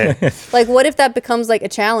like what if that becomes like a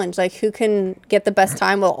challenge? Like, who can get the best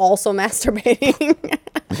time while also masturbating?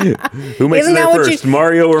 Who makes Isn't it there that what first,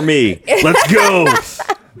 Mario or me? Let's go.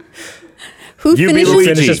 Who You be finishes, Luigi.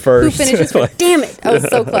 Finishes who first. finishes first? Damn it, I was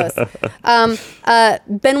so close.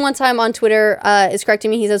 Ben one time on Twitter is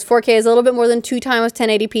correcting me. He says 4K is a little bit more than 2 times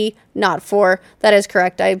 1080p, not 4. That is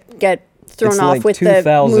correct. I get thrown It's off like with the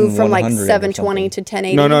move from like 2,100 or 720 to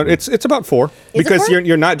 1080. No, it's about 4 it because 4?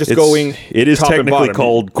 you're not just going. It is top and technically bottom.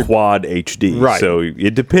 called Quad HD. Right. So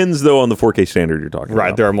it depends, though, on the 4K standard you're talking Right,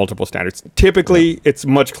 about. there are multiple standards. Typically, it's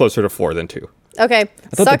much closer to 4 than 2. Okay,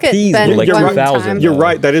 thought suck the it, Ps Ben. were like one 2,000. time. You're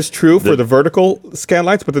right. That is true for the vertical scan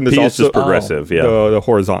lines, but then there's P is also just progressive, yeah. the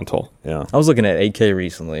horizontal. Yeah. I was looking at 8K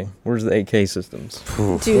recently. Where's the 8K systems? Dude,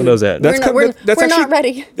 What are those at? We're not, we're, that's we're not actually-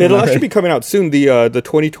 ready. It'll actually be coming out soon. The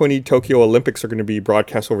 2020 Tokyo Olympics are going to be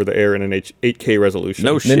broadcast over the air in an 8K resolution.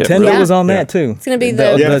 No shit. Nintendo really? was on Yeah. that too. It's gonna be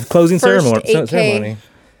the, the the closing first ceremony. 8K. ceremony.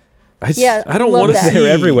 Yeah, I don't love want to that. see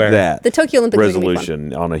They're everywhere. that The Tokyo Olympics are gonna be fun.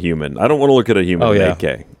 resolution on a human. I don't want to look at a human Oh, in yeah.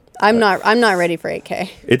 8K. I'm not ready for 8K.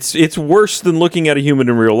 It's worse than looking at a human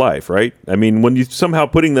in real life, right? I mean, when you somehow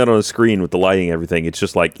putting that on a screen with the lighting and everything, it's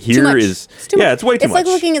just like Too here much. is It's too much. it's way too It's much.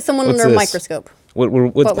 like looking at someone What's under a this? microscope. What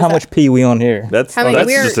was how that? much P we on here? That's How many- that's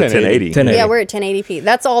we're- just a 1080. 1080. Yeah, we're at 1080p.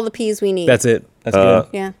 That's all the P's we need. That's it. That's good.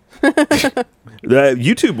 Yeah.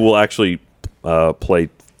 YouTube will actually play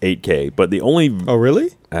 8K, but the only Oh,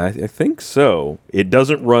 really? I think so. It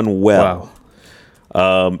doesn't run well.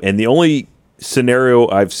 Wow. And the only scenario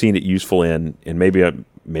I've seen it useful in, and maybe I'm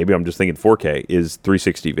just thinking 4K, is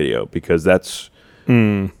 360 video, because that's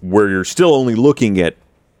where you're still only looking at,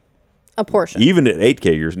 A portion. even at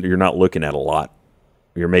 8K, you're not looking at a lot.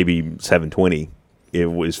 You're maybe 720. It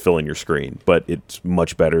was filling your screen, but it's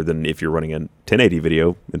much better than if you're running a 1080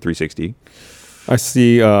 video in 360. I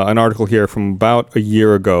see an article here from about a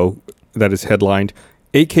year ago that is headlined,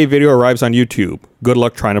 8K video arrives on YouTube. Good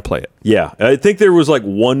luck trying to play it. Yeah, I think there was like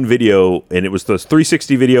one video, and it was the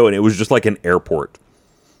 360 video, and it was just like an airport.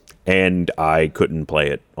 And I couldn't play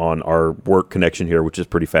it on our work connection here, which is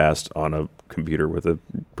pretty fast on a computer with a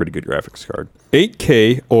pretty good graphics card.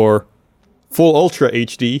 8K or Full Ultra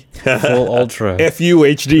HD, Full ultra.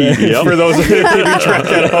 FUHD Yep. for those of you keeping track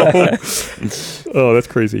at home. Oh, that's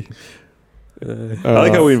crazy. I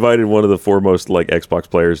like how we invited one of the foremost like Xbox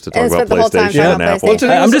players to talk And about spent the whole time PlayStation talking and about Apple.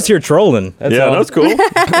 PlayStation. I'm just here trolling. That's Yeah, all. that's cool.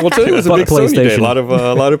 Well, today was a Fuck big Sony day. PlayStation.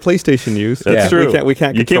 A lot of PlayStation news. That's Yeah. true. We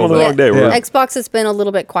can't You came control on the that. wrong day. Yeah. Xbox has been a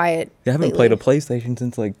little bit quiet. I haven't lately. played a PlayStation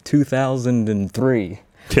since like 2003.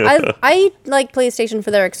 I like PlayStation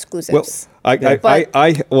for their Well, exclusives.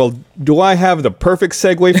 do I have the perfect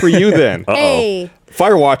segue for you then? Hey,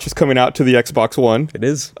 Firewatch is coming out to the Xbox One. It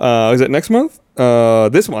is. Is it next month?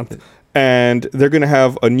 This month. And they're going to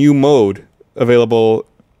have a new mode available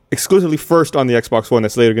exclusively first on the Xbox One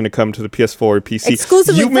that's later going to come to the PS4 or PC.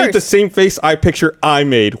 Exclusively You made the first. same face I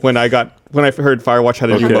made when I heard Firewatch had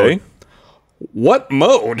a new Okay. mode. What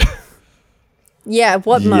mode? yeah,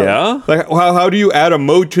 what mode? Yeah. Like how do you add a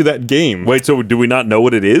mode to that game? Wait. So do we not know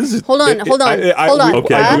what it is? Hold on, hold on, hold on.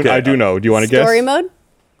 Okay, I do know. Do you want to guess? Story mode?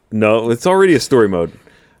 No, it's already a story mode.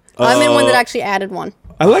 I'm in one that actually added one.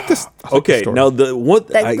 I like this. I like Okay. this story. Now the what?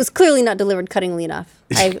 That was clearly not delivered cuttingly enough.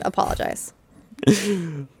 I apologize.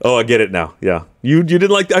 Oh, I get it now. Yeah, you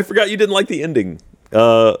didn't like. I forgot you didn't like the ending.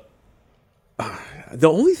 The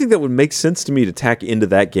only thing that would make sense to me to tack into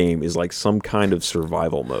that game is like some kind of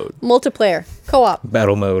survival mode. Multiplayer, co-op,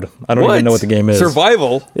 Battle mode. I don't What? even know what the game is.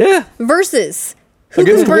 Survival. Yeah, versus. Who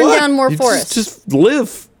Against can burn what? down more you forests? just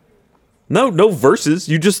live. No verses.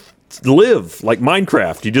 You just live like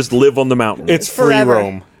Minecraft. You just live on the mountain. It's free Forever.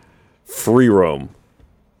 roam. free roam.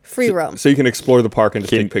 Free roam. So you can explore the park and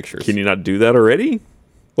just take pictures. Can you not do that already?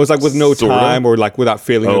 Well, it's like with no Sorta. time or like without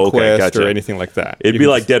failing Oh, a okay, quest gotcha. or anything like that. It'd You be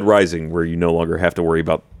can like just- Dead Rising, where you no longer have to worry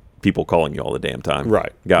about people calling you all the damn time.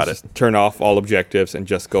 Right. Got it. Just turn off all objectives and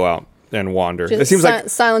just go out. and wander. Just It seems like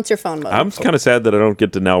silence your phone mode. I'm kind of sad that I don't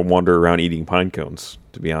get to now wander around eating pine cones,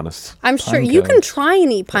 to be honest. I'm sure Pine you can cones. try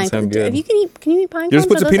and eat pine sound cones. good. If you can you eat pine you cones? just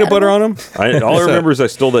put Are some those peanut butter edible? on them. All I remember is I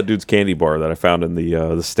stole that dude's candy bar that I found in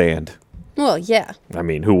the stand. Well, yeah, I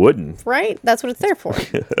mean, who wouldn't? right. That's what it's there for.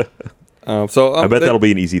 I bet that'll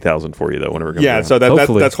be an easy 1,000 for you though. Whenever it comes Yeah, around. so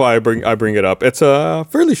Hopefully. that's why I bring it up. It's a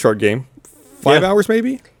fairly short game, 5 Yeah. hours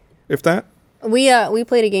maybe, if that. We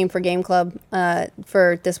played a game for Game Club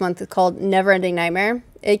for this month called Never Ending Nightmare.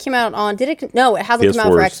 It came out on No, it hasn't come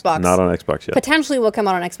out for PS4 's Xbox. not on Xbox yet. Potentially will come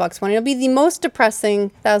out on Xbox One. It'll be the most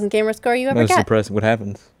depressing 1,000 gamer score you ever Most get. depressing. What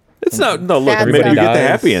happens? It's not. No, look. Bad Maybe you stuff. get the Dies.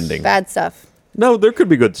 happy ending. Bad stuff. No, there could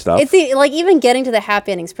be good stuff. It's like even getting to the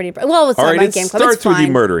happy ending's pretty. Well, it's All not right, about it Game Club. starts It's with you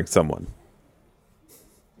fine. murdering someone.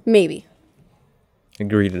 Maybe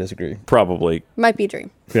Agree to disagree. Probably. might be a dream.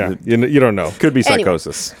 Yeah, you don't know. Could be Anyway.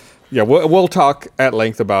 psychosis. Yeah, we'll talk at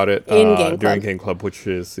length about it In Game during Club. Game Club, which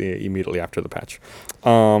is immediately after the patch.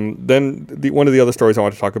 Then one of the other stories I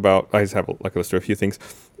want to talk about, I just have a list of a few things,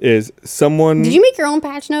 is someone... Did you make your own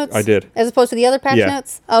patch notes? I did. As opposed to the other patch Yeah.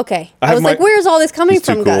 notes? Okay. I I have was like, my- where's all this coming He's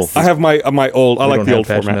too from, cool. Gus? I have my old... I We like don't the have old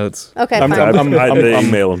patch format. notes. Okay, I'm- fine. They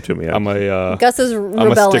email them to me. I'm a... Gus is I'm a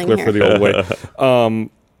rebelling stickler here. for the old way.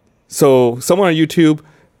 So someone on YouTube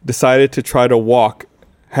decided to try to walk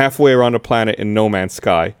halfway around a planet in No Man's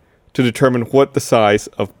Sky to determine what the size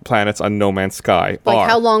of planets on No Man's Sky Like, are.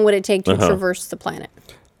 how long would it take to traverse the planet?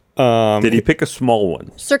 Did he pick a small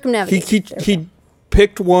one? Circumnavigate. He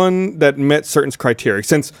picked one that met certain criteria.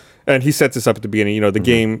 And he sets this up at the beginning. The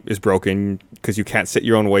game is broken because you can't set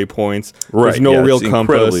your own waypoints. Right, There's no yeah, real it's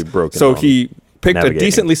incredibly compass. broken So on he picked a navigating.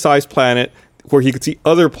 decently sized planet where he could see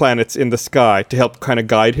other planets in the sky to help kind of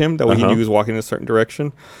guide him. That way he knew he was walking in a certain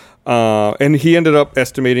direction. And he ended up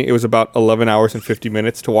estimating it was about 11 hours and 50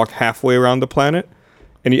 minutes to walk halfway around the planet.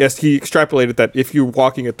 And he extrapolated that if you're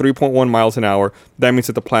walking at 3.1 miles an hour, that means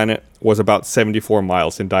that the planet was about 74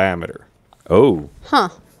 miles in diameter, Oh. Huh.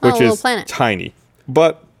 which little is planet. tiny.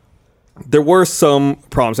 But there were some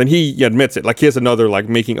problems, and he admits it. Like, he has another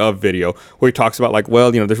making of video where he talks about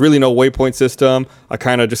there's really no waypoint system. I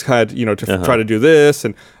kind of just had to try to do this,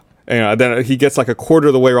 and then he gets a quarter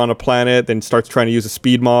of the way around a planet, then starts trying to use a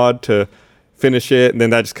speed mod to finish it, and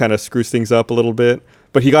then that just kind of screws things up a little bit.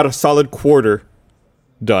 But he got a solid quarter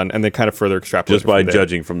done, and then kind of further extrapolated Just by from there.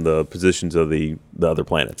 judging from the positions of the other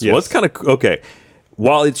planets. Yes. Well, it's kind of okay.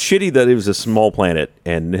 While it's shitty that it was a small planet,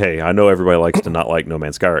 and hey, I know everybody likes to not like No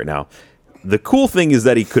Man's Sky right now. The cool thing is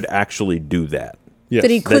that he could actually do that. Yes. That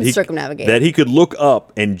he could That he- circumnavigate. That he could look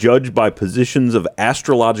up and judge by positions of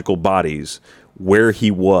astrological bodies where he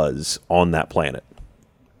was on that planet.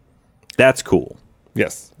 That's cool.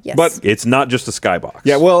 Yes. Yes. But It's not just a skybox.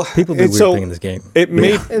 yeah, well, People do it's weird things in this game. It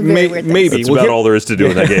may, Very may weird things. maybe That's Well, about here- all there is to do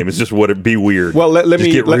in that game. It's just would it be weird. Well, let Just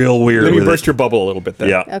me get real weird. Let me with burst it. your bubble a little bit then.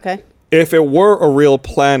 Yeah. Okay. If it were a real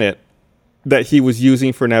planet that he was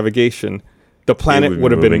using for navigation, the planet would be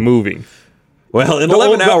would have been moving. Well, in The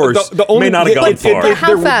 11 only- hours, the only- may not have yeah, gone it- far. But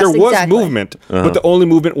how fast there was exactly? movement, but the only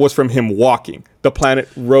movement was from him walking. The planet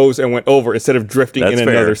rose and went over instead of drifting That's in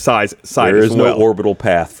fair. another side There as is well. no orbital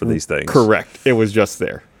path for these things. Correct. It was just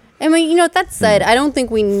there. I mean, that said, I don't think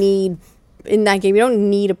we need, in that game, you don't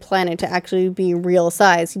need a planet to actually be real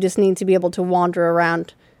size. You just need to be able to wander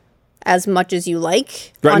around as much as you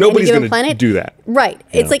like Right. on Nobody's any going given to planet. do that. Right.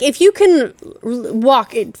 It's like if you can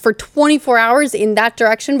walk it for 24 hours in that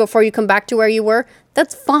direction before you come back to where you were,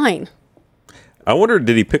 that's fine. I wonder,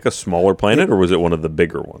 did he pick a smaller planet or was it one of the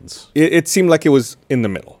bigger ones? It seemed like it was in the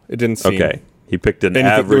middle. It didn't seem Okay. He picked an anything,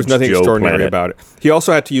 average there was nothing Joe extraordinary planet. about it. He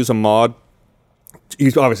also had to use a mod.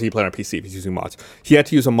 He's obviously he played on PC. If he's using mods. He had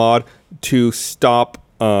to use a mod to stop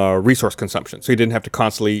resource consumption, so he didn't have to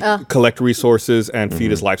constantly collect resources and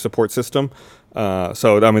feed his life support system.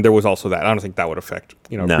 So I mean, there was also that. I don't think that would affect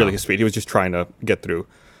No. really his speed. He was just trying to get through,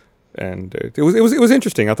 and it was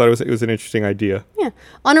interesting. I thought it was an interesting idea. Yeah.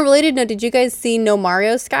 On a related note, did you guys see No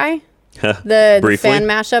Mario Sky? the Briefly. fan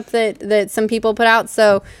mashup that some people put out.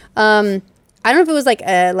 So I don't know if it was like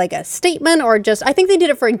a statement or just, I think they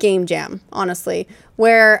did it for a game jam, honestly,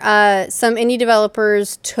 where some indie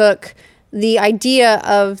developers took the idea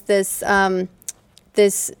of this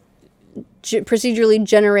procedurally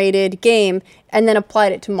generated game and then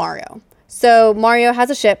applied it to Mario. So Mario has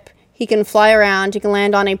a ship, he can fly around, he can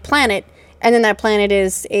land on a planet, and then that planet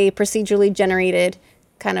is a procedurally generated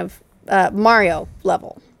kind of Mario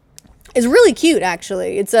level. It's really cute,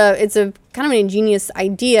 actually. It's a kind of an ingenious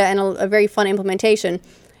idea and a very fun implementation.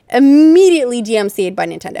 Immediately DMCA'd by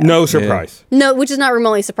Nintendo. No surprise. No, which is not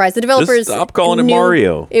remotely surprised. The developers stop calling it knew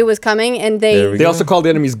Mario. It was coming, and There we They go. also called the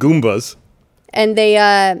enemies Goombas. And they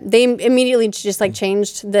immediately just like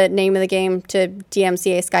changed the name of the game to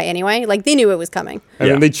DMCA Sky anyway. Like they knew it was coming. And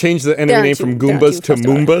then they changed the enemy name from Goombas to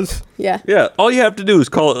Moombas. Yeah. Yeah, all you have to do is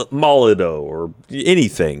call it Molido or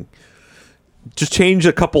anything. Just change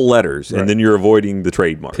a couple letters, and then you're avoiding the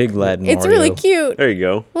trademark. Pig Latin It's Mario. really cute. There you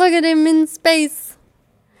go. Look at him in space.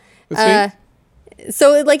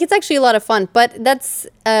 So like it's actually a lot of fun, but that's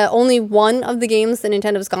only one of the games that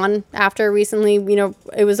Nintendo's gone after recently. You know,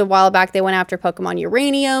 it was a while back they went after Pokemon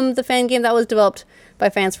Uranium, the fan game that was developed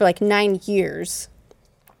by fans for like 9 years.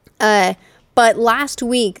 But last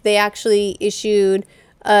week they actually issued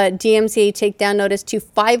a DMCA takedown notice to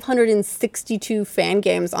 562 fan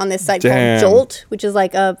games on this site called Jolt, which is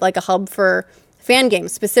like a hub for fan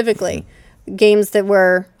games specifically. Games that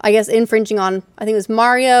were, I guess, infringing on, I think it was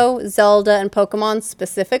Mario, Zelda, and Pokemon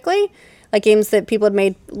specifically. Like games that people had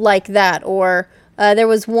made like that. Or there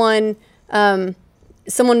was one,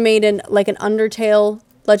 someone made an Undertale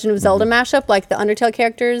Legend of Zelda mashup. Like the Undertale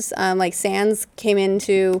characters, like Sans came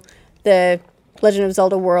into the Legend of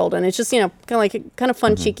Zelda world. And it's just, you know, kind of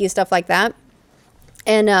fun, cheeky stuff like that.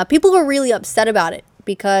 And people were really upset about it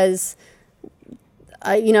because...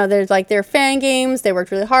 you know, there's like their fan games. They worked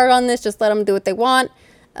really hard on this. Just let them do what they want.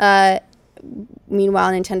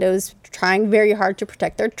 Meanwhile, Nintendo's trying very hard to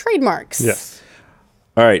protect their trademarks. Yes.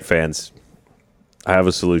 All right, fans. I have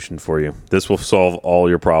a solution for you. This will solve all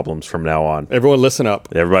your problems from now on. Everyone listen up.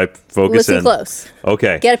 Everybody focus in. Listen close.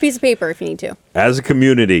 Okay. Get a piece of paper if you need to. As a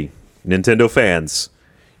community, Nintendo fans,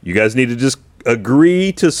 you guys need to just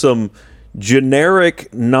agree to some generic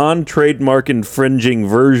non-trademark infringing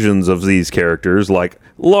versions of these characters like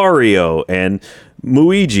Lario and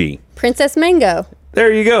Muigi. Princess Mango. There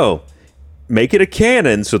you go. Make it a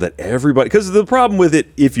canon so that everybody, because the problem with it,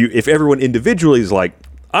 if everyone individually is like,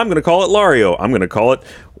 I'm going to call it Lario, I'm going to call it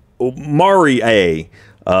Maria.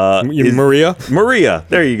 Maria.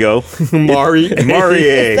 There you go.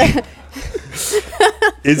 Maria.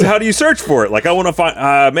 Is how do you search for it? Like I want to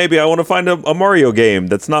find maybe I want to find a Mario game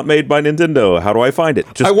that's not made by Nintendo. How do I find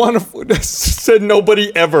it? I want to said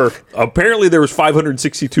nobody ever. Apparently there was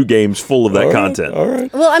 562 games full of that content. All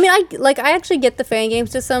right. Well, I mean, I actually get the fan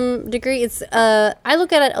games to some degree. It's I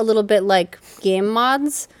look at it a little bit like game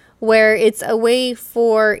mods, where it's a way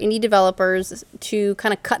for indie developers to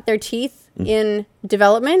kind of cut their teeth in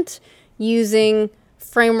development using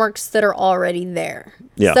frameworks that are already there.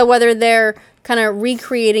 Yeah. So whether they're kind of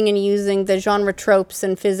recreating and using the genre tropes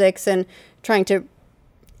and physics and trying to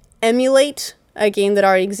emulate a game that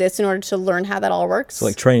already exists in order to learn how that all works. It's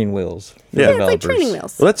like training wheels. Yeah, it's like training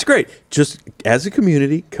wheels. Well, that's great. Just as a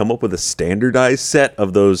community, come up with a standardized set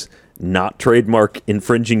of those not trademark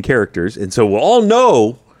infringing characters, and so we'll all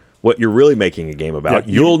know what you're really making a game about.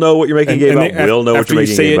 Yeah, You'll know what you're making a game about. We'll know what you're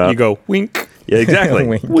making a game about. You go wink. Yeah, exactly.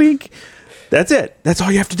 Wink. Wink. That's it. That's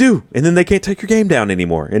all you have to do. And then they can't take your game down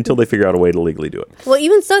anymore until they figure out a way to legally do it. Well,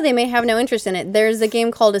 even so, they may have no interest in it. There's a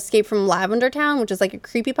game called Escape from Lavender Town, which is like a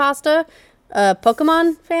creepypasta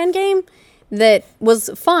Pokemon fan game that was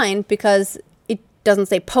fine because it doesn't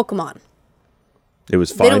say Pokemon. It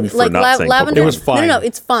was fine for not saying Lavender. Pokemon. It was fine. No,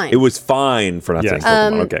 it's fine. It was fine for not saying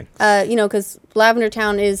Pokemon. Okay. You know, because Lavender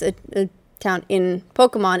Town is a town in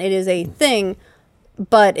Pokemon. It is a thing,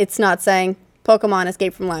 but it's not saying Pokemon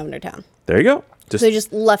Escape from Lavender Town. There you go. So they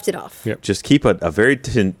just left it off. Yep. Just keep a very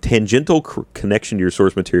tangential connection to your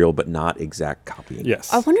source material, but not exact copying.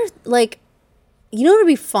 Yes. I wonder, like, you know what would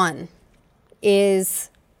be fun is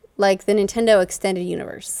like the Nintendo Extended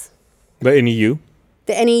Universe. The NEU?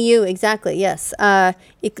 The NEU, exactly, yes.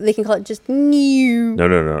 They can call it just NEU.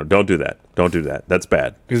 No. Don't do that. Don't do that. That's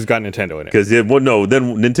bad. Because it's got Nintendo in it. Because then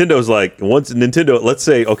Nintendo's like, once Nintendo, let's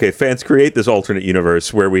say, okay, fans create this alternate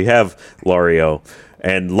universe where we have Lario,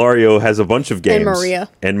 and Lario has a bunch of games.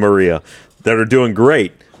 And Maria that are doing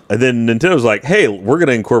great. And then Nintendo's like, hey, we're going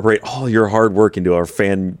to incorporate all your hard work into our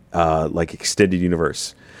fan, extended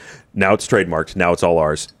universe. Now it's trademarked. Now it's all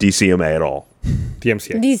ours. DCMA at all.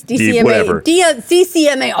 DMCA. DCMA. Whatever.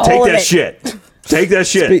 DCMA, all Take of that it. shit. Take that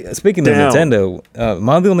shit. Speaking down. of Nintendo, am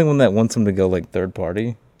I the only one that wants them to go like third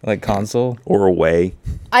party, like console? Or away.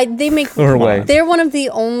 They're one of the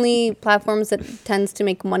only platforms that tends to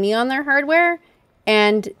make money on their hardware,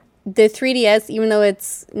 and the 3DS, even though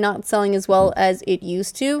it's not selling as well as it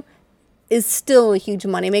used to, is still a huge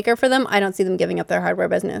moneymaker for them. I don't see them giving up their hardware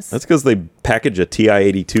business. That's because they package a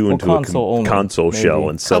TI-82 into a console shell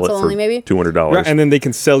and sell console it for only, maybe? $200. Right, and then they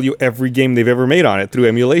can sell you every game they've ever made on it through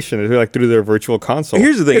emulation, through their virtual console.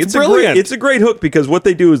 Here's the thing. It's brilliant. It's a great hook because what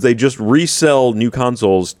they do is they just resell new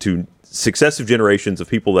consoles to successive generations of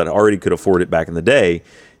people that already could afford it back in the day.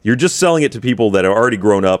 You're just selling it to people that are already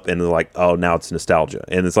grown up and they're like, oh, now it's nostalgia.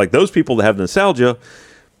 And it's like those people that have nostalgia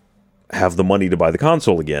have the money to buy the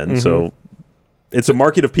console again. So it's a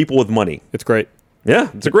market of people with money. It's great. Yeah,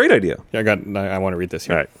 it's a great idea. Yeah, I want to read this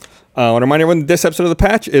here. All right. I want to remind everyone this episode of The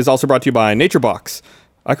Patch is also brought to you by NatureBox.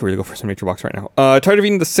 I could really go for some NatureBox right now. Tired of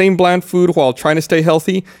eating the same bland food while trying to stay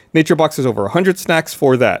healthy? NatureBox has over 100 snacks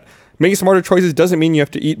for that. Making smarter choices doesn't mean you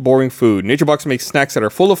have to eat boring food. NatureBox makes snacks that are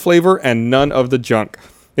full of flavor and none of the junk.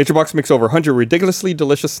 NatureBox makes over 100 ridiculously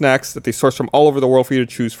delicious snacks that they source from all over the world for you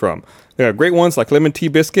to choose from. They have great ones like lemon tea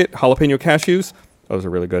biscuit, jalapeno cashews. Those are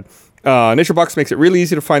really good. NatureBox makes it really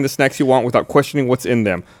easy to find the snacks you want without questioning what's in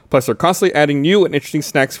them. Plus, they're constantly adding new and interesting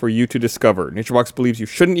snacks for you to discover. NatureBox believes you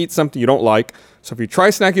shouldn't eat something you don't like, so if you try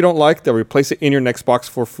a snack you don't like, they'll replace it in your next box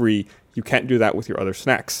for free. You can't do that with your other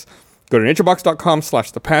snacks. Go to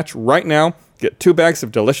naturebox.com/thepatch right now. Get 2 bags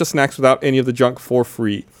of delicious snacks without any of the junk for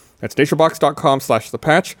free. That's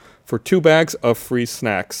naturebox.com/thepatch for 2 bags of free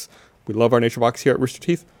snacks. We love our NatureBox here at Rooster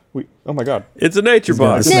Teeth. Oh my God. It's a nature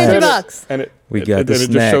box. NatureBox. And it got the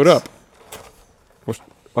just showed up.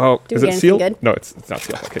 Oh, Do is we it get sealed? anything good? No, it's not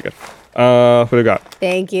sealed. Okay, good. What do we got?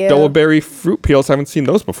 Thank you. Double berry fruit peels. I haven't seen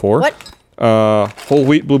those before. What? Whole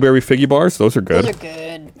wheat blueberry figgy bars. Those are good. Those are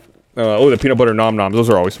good. The peanut butter nom noms. Those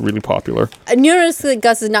are always really popular. You notice that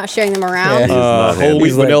Gus is not sharing them around. Yeah. Whole wheat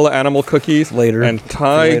He's like, vanilla animal cookies. later. And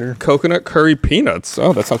Thai Later. coconut curry peanuts.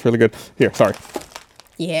 Oh, that sounds really good. Here, sorry.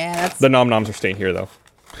 Yeah, that's. The nom noms are staying here though.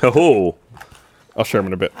 Oh, I'll share them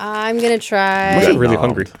in a bit. I'm gonna try. I got really Nom.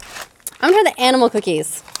 hungry. I'm gonna try the animal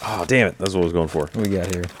cookies. oh, damn it! That's what I was going for. What we got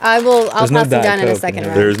here? I'll There's no pass them Diet down in a Coke second in there.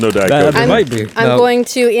 round. There is no Diet That- Coke. there might be. I'm No. going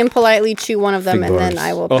to impolitely chew one of them Fig and then bars.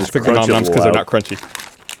 I will I'll pass just pick them the down. nom noms because they're not Allowed. crunchy.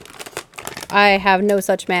 I have no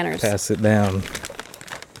such manners. Pass it down.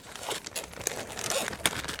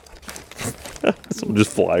 Someone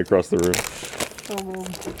just fly across the room.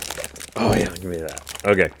 Oh yeah, give me that.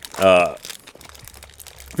 Okay.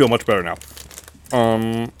 Feel much better now.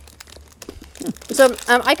 So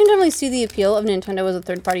I can definitely see the appeal of Nintendo as a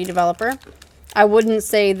third-party developer. I wouldn't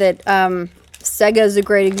say that Sega is a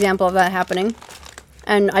great example of that happening,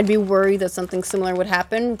 and I'd be worried that something similar would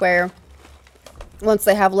happen where once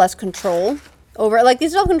they have less control over, like, they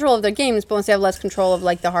still have control of their games, but once they have less control of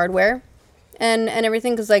like the hardware and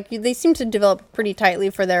everything, because like they seem to develop pretty tightly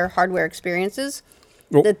for their hardware experiences,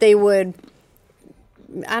 Oh. that they would,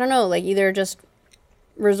 I don't know, like either just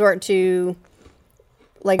resort to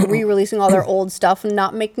like re-releasing all their old stuff and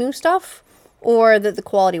not make new stuff, or that the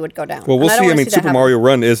quality would go down. Well, we'll And see. don't I wanna mean, see that Super happen. Mario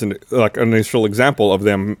Run is like an initial example of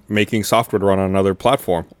them making software to run on another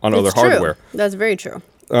platform, on other It's true. hardware. That's very true.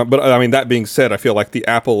 But I mean, that being said, I feel like the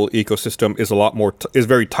Apple ecosystem is a lot more is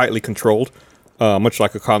very tightly controlled, much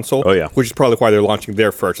like a console. Oh, yeah. Which is probably why they're launching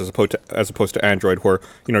there first, as opposed to Android, where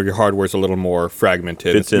your hardware is a little more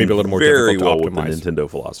fragmented. It's maybe a little more very difficult well to with optimize. the Nintendo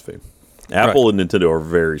philosophy. Apple and Nintendo are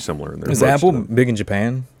very similar in their Is approach Apple to them. big in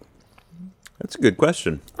Japan? That's a good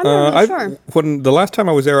question. I'm not really sure. When the last time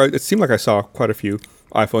I was there, it seemed like I saw quite a few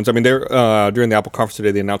iPhones. I mean, they're during the Apple conference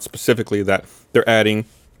today, they announced specifically that they're adding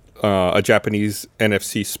a Japanese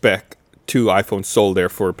NFC spec to iPhones sold there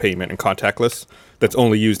for payment and contactless. That's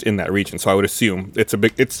only used in that region. So I would assume it's a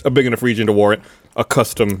big enough region to warrant a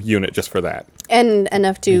custom unit just for that, And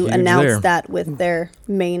enough to Huge announce there. that with their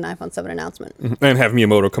main iPhone 7 announcement. and have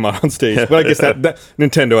Miyamoto come out on stage. But I guess that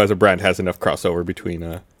Nintendo as a brand has enough crossover between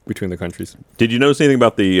the countries. Did you notice anything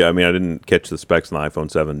about the? I mean, I didn't catch the specs on the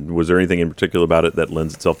iPhone 7. Was there anything in particular about it that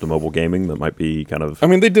lends itself to mobile gaming that might be kind of? I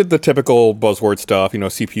mean, they did the typical buzzword stuff.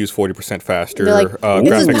 CPU's 40% faster. They're like,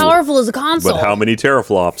 this is powerful as a console. But how many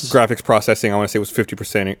teraflops? Graphics processing, I want to say, was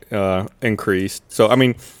 50% increased. So, I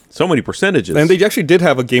mean, So many percentages. and they actually did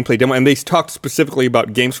have a gameplay demo, and they talked specifically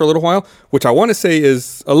about games for a little while, which I want to say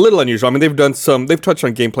is a little unusual. I mean, they've touched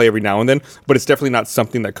on gameplay every now and then, but it's definitely not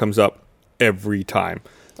something that comes up every time.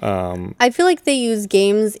 I feel like they use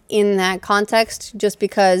games in that context just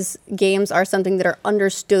because games are something that are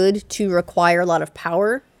understood to require a lot of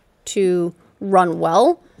power to run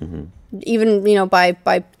well, even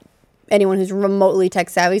by anyone who's remotely tech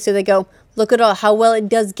savvy. So they go, look at how well it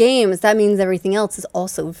does games. That means everything else is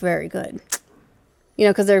also very good.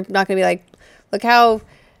 Because they're not going to be like, look how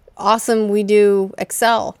awesome we do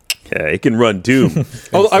Excel. Yeah, it can run Doom.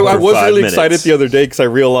 Oh, I for was 5 really minutes. excited the other day because I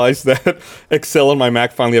realized that Excel on my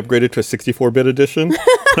Mac finally upgraded to a 64-bit edition.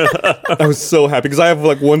 I was so happy because I have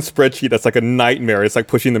like one spreadsheet that's like a nightmare. It's like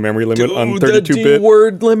pushing the memory limit on 32-bit.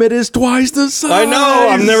 word limit is twice the size. I know.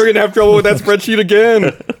 I'm never gonna have trouble with that spreadsheet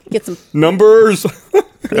again. Get some Numbers.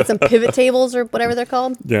 pivot tables or whatever they're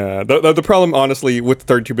called. Yeah. The problem, honestly, with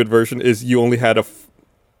the 32-bit version is you only had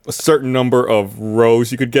a certain number of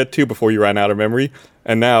rows you could get to before you ran out of memory,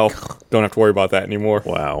 and now don't have to worry about that anymore.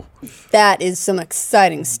 Wow. That is some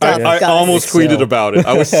exciting stuff. I guys. almost tweeted about it.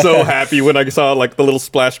 I was so happy when I saw like the little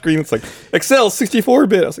splash screen. It's like Excel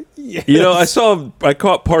 64-bit. I was like, yes. You know, I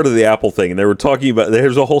caught part of the Apple thing, and they were talking about,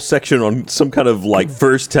 there's a whole section on some kind of like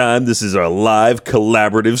first time this is a live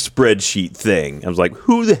collaborative spreadsheet thing. I was like,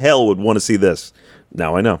 who the hell would want to see this?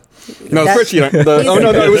 Now I know. No, spreadsheet.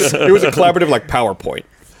 It was a collaborative like PowerPoint.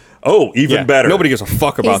 Oh, even better. Nobody gives a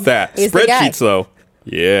fuck about that. he's the guy. Spreadsheets, though.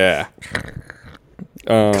 Yeah.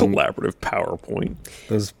 Collaborative PowerPoint.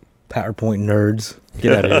 Those PowerPoint nerds.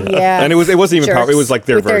 Get out of here. Yeah. And it wasn't even Jerks. it was like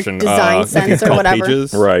their With version. design I think sense it's or called whatever.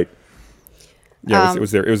 Pages. Right. Yeah, it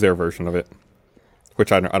was their version of it,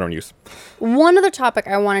 which I don't use. One other topic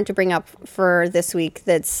I wanted to bring up for this week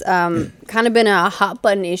that's kind of been a hot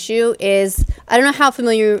button issue is, I don't know how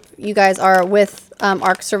familiar you guys are with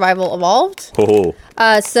Ark Survival Evolved. Oh.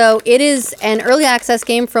 So it is an early access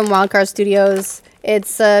game from Wildcard Studios.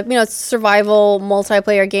 It's it's a survival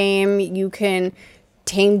multiplayer game. You can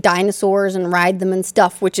tame dinosaurs and ride them and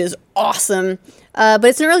stuff, which is awesome. But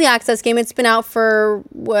it's an early access game. It's been out for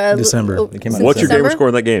December. It came out What's your December? gamer score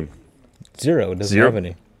in that game? 0. It doesn't Zero? have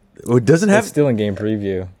any. Oh, it doesn't have. It's still in game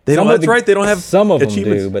preview. They don't. That's right. They don't have. Some of them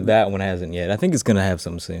achievements. do, but that one hasn't yet. I think it's gonna have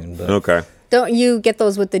some soon. But Okay. Don't you get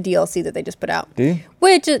those with the DLC that they just put out? do you?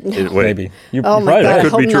 Which no. Wait. Maybe. You're Oh my probably god! right. I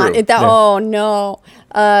Could hope be not. true. Yeah. Oh no.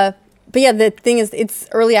 But yeah, the thing is, it's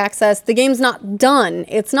early access. The game's not done.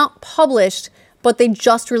 It's not published, but they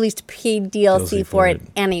just released paid DLC for it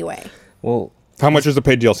anyway. Well, How much is the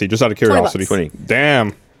paid DLC? Just out of curiosity. 20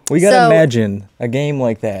 Damn. we gotta So- imagine a game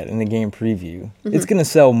like that in the game preview. Mm-hmm. It's gonna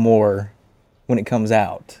sell more when it comes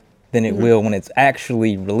out than Mm-hmm. it will when it's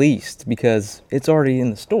actually released because it's already in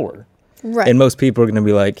the store. Right. And most people are gonna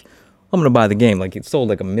be like, "I'm gonna buy the game." Like it sold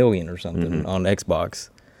like 1 million or something on Xbox.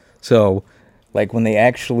 So, like when they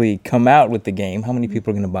actually come out with the game, how many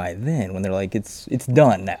people are gonna buy it then? When they're like, "It's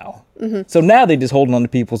done now." So now they just holding on to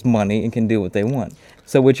people's money and can do what they want.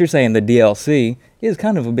 So what you're saying, the DLC is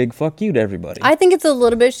kind of a big fuck you to everybody. I think it's a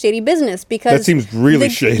little bit shady business because That seems really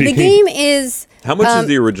shady. The game is How much is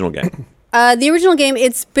the original game? the original game.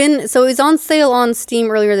 It was on sale on Steam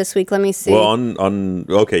earlier this week. Let me see. Well, on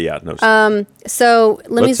okay, yeah, no. So let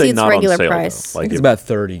me Let's see say its not on regular sale, though. price. Like it's if- about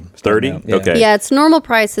 30. 30? Yeah. Okay. Yeah, its normal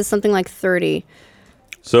price is something like 30.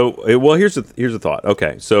 So, well, here's a thought.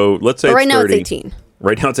 Okay, so let's say But right it's now 30. it's 18.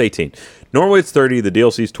 Right now it's 18. Normally it's 30. The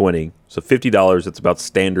DLC is 20. So $50. It's about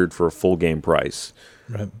standard for a full game price.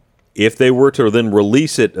 Right. If they were to then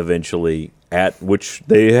release it eventually, at which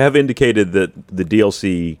they have indicated that the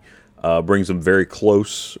DLC brings them very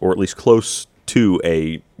close, or at least close to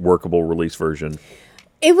a workable release version.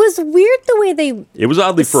 It was weird the way they It was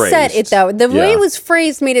oddly phrased. said it though. The way Yeah. it was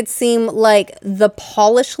phrased made it seem like the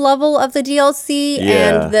polish level of the DLC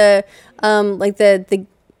Yeah. and the like the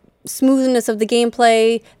smoothness of the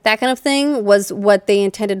gameplay, that kind of thing, was what they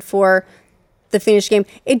intended for the finished game.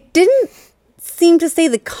 It didn't seem to say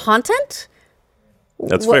the content.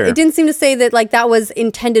 That's Well, fair. It didn't seem to say that like that was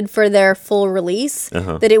intended for their full release.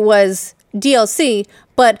 That it was DLC,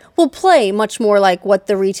 but will play much more like what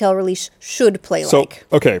the retail release should play So like.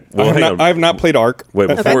 okay, Well, hang on. I have not played Ark. Wait,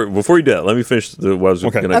 before you do that, let me finish what I was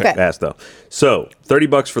Okay. going to Okay. ask though. So,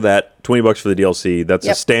 $30 for that, $20 for the DLC. That's a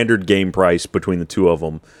Yep. standard game price between the two of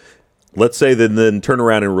them. Let's say then turn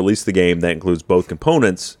around and release the game that includes both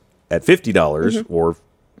components at $50 or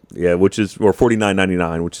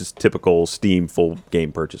 $49.99, which is typical Steam full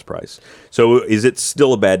game purchase price. So, is it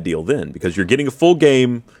still a bad deal then? Because you're getting a full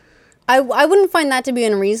game. I wouldn't find that to be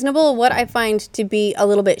unreasonable. What I find to be a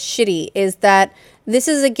little bit shitty is that this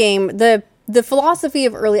is a game. The philosophy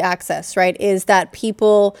of early access, right, is that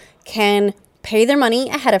people can pay their money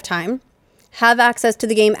ahead of time, have access to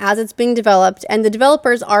the game as it's being developed, and the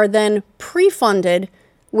developers are then pre-funded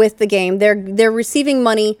with the game. They're receiving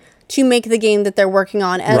money to make the game that they're working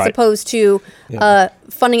on, as Right. opposed to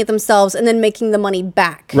funding it themselves and then making the money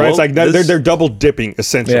back. Right, it's Well, like this- they're double dipping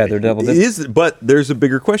essentially. Yeah, they're double dipping. But there's a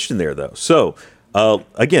bigger question there, though. So,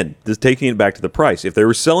 again, just taking it back to the price. If they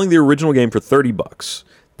were selling the original game for $30,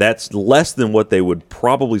 that's less than what they would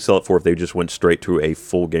probably sell it for if they just went straight to a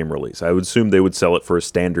full game release. I would assume they would sell it for a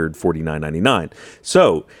standard $49.99.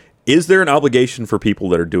 So, Is there an obligation for people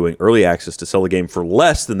that are doing early access to sell the game for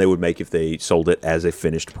less than they would make if they sold it as a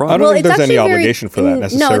finished I product? don't think it's there's any actually obligation for that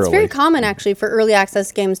necessarily. No, it's very common actually for early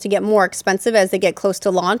access games to get more expensive as they get close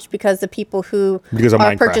to launch because the people who Because of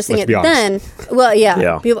are Minecraft, purchasing let's it be honest. then, well,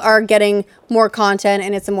 Yeah. people are getting more content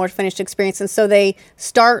and it's a more finished experience, and so they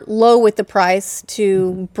start low with the price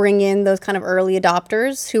to bring in those kind of early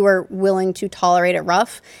adopters who are willing to tolerate it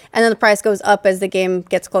rough, and then the price goes up as the game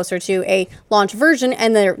gets closer to a launch version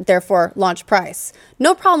and therefore launch price.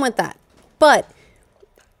 No problem with that, but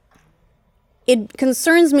it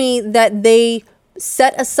concerns me that they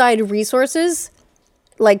set aside resources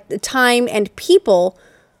like the time and people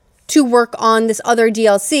to work on this other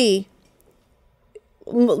DLC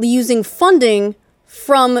using funding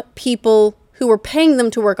from people who were paying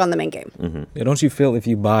them to work on the main game. Yeah, don't you feel if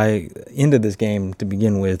you buy into this game to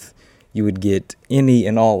begin with, you would get any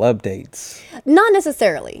and all updates? Not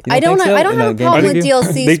necessarily. You I don't don't. think so? I don't In have a a game problem with preview?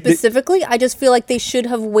 DLC specifically. I just feel like they should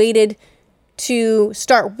have waited to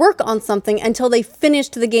start work on something until they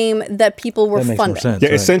finished the game that people were That makes more funding. sense. Yeah,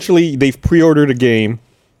 right. essentially, they've pre-ordered a game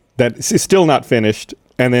that is still not finished,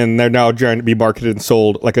 and then they're now trying to be marketed and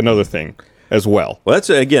sold like another thing as well. Well, that's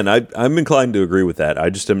again, I'm inclined to agree with that. I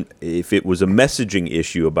just am. If it was a messaging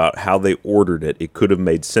issue about how they ordered it, it could have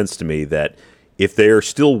made sense to me that if they are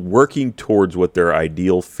still working towards what their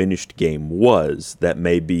ideal finished game was, that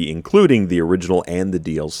may be including the original and the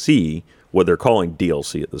DLC, what they're calling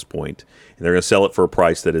DLC at this point, and they're going to sell it for a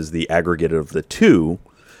price that is the aggregate of the two.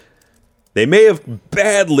 They may have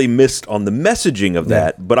badly missed on the messaging of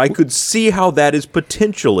that, but I could see how that is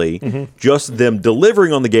potentially just them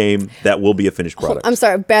delivering on the game that will be a finished product. I'm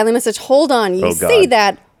sorry, badly message. Hold on. You Oh, say God.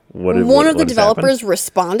 that What one of the has developers happened?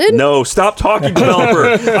 responded. No, stop talking, developer.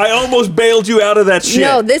 I almost bailed you out of that shit.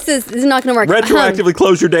 No, this is not going to work. Retroactively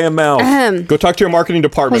close your damn mouth. Go talk to your marketing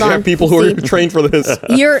department. Hold They on. have people who are See. trained for this.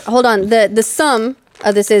 Hold on. The sum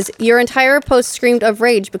of this is your entire post screamed of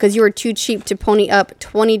rage because you were too cheap to pony up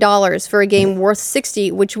 $20 for a game worth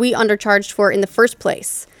 $60, which we undercharged for in the first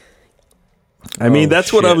place. I mean,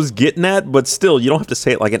 that's what I shit. was getting at, but still, you don't have to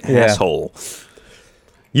say it like an Yeah. asshole.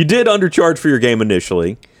 You did undercharge for your game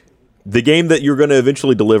initially. The game that you're going to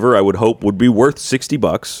eventually deliver, I would hope, would be worth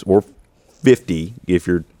 $60 or $50 if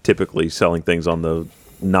you're typically selling things on the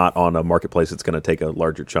not on a marketplace that's going to take a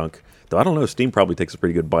larger chunk. Though I don't know, Steam probably takes a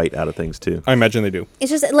pretty good bite out of things too. I imagine they do.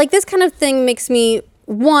 It's just like this kind of thing makes me,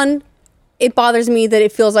 one, it bothers me that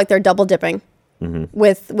it feels like they're double dipping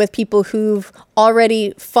with people who've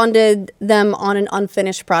already funded them on an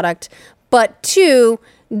unfinished product. But two,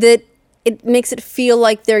 that it makes it feel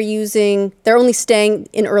like they're only staying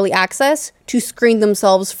in early access to screen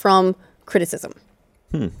themselves from criticism.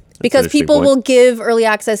 Because interesting people point. will give early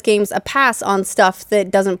access games a pass on stuff that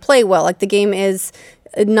doesn't play well. Like the game is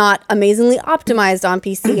not amazingly optimized on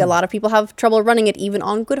PC. A lot of people have trouble running it even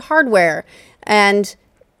on good hardware. And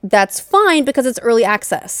that's fine because it's early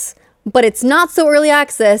access. But it's not so early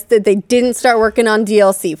access that they didn't start working on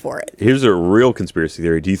DLC for it. Here's a real conspiracy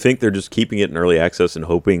theory. Do you think they're just keeping it in early access and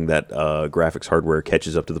hoping that graphics hardware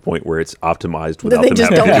catches up to the point where it's optimized without That they them just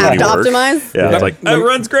having don't to do have any to work? optimize? Yeah, it's like, it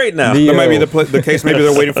runs great now. The- That might be the case. Maybe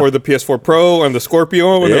they're waiting for the PS4 Pro and the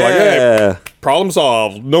Scorpio, and they're like, "Hey, problem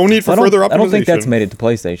solved. No need for further optimization." I don't think that's made it to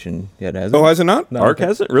PlayStation yet, has it? Oh, has it not? No, Arc okay.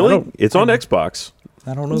 has it? I Really? don't- It's on Xbox.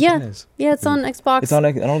 I don't know if Yeah. it is. Yeah, it's on Xbox. It's on.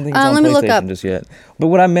 I don't think it's on let me look up. PlayStation just yet. But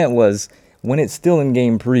what I meant was when it's still in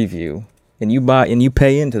game preview and you buy and you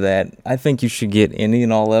pay into that, I think you should get any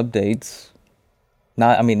and all updates.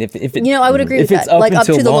 Not, I mean, if it, I would agree if with it's that, up like, up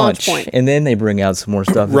until to the launch point. and then they bring out some more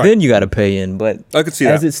stuff, Right. then you got to pay in. But I could see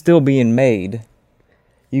as that. it's still being made,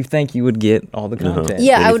 you think you would get all the content.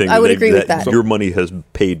 Yeah, Anything I would that agree with that. Your money has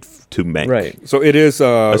paid to make. Right. So it is.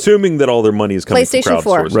 Assuming that all their money is coming from PlayStation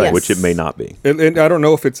 4, crowdsourcing, yes. which it may not be. and I don't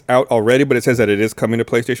know if it's out already, but it says that it is coming to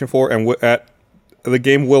PlayStation 4, and the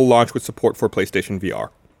game will launch with support for PlayStation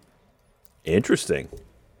VR. Interesting.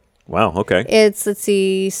 Wow, okay. It's, let's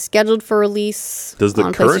see, scheduled for release Does the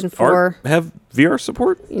on current PlayStation 4 art have VR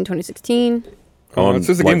support? in 2016. It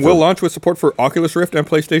says the like game for- will launch with support for Oculus Rift and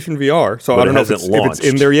PlayStation VR. So But I don't it know if hasn't it's in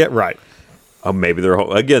launched. there yet. Right. Maybe they're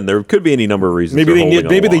again. There could be any number of reasons. Maybe they're they need. holding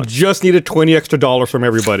on Maybe they launch. just needed $20 extra from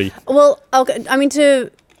everybody. Well, okay. I mean,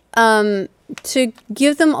 to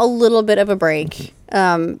give them a little bit of a break,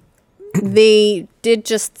 they did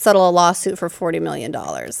just settle a lawsuit for $40 million.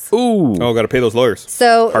 Ooh. Oh, got to pay those lawyers.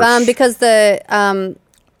 So, Harsh. because the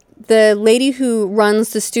lady who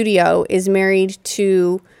runs the studio is married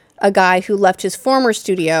to a guy who left his former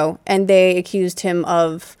studio, and they accused him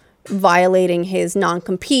of violating his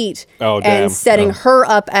non-compete Oh, damn. and setting her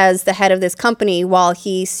up as the head of this company while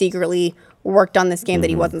he secretly worked on this game that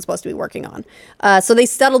he wasn't supposed to be working on. So they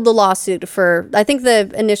settled the lawsuit for, I think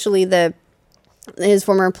initially his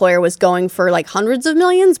former employer was going for like hundreds of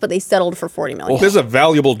millions, but they settled for 40 million. Well, this is a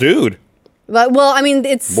valuable dude. But, well, I mean,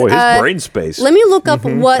 it's... Boy, his brain space. Let me look up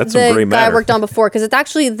what That's some the gray guy matter. worked on before, because it's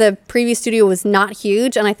actually, the previous studio was not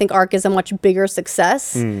huge, and I think Ark is a much bigger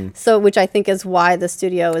success, so which I think is why the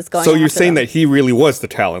studio is going So you're after saying them. that he really was the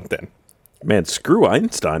talent then? Man, screw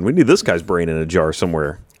Einstein. We need this guy's brain in a jar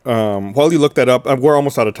somewhere. While you look that up, we're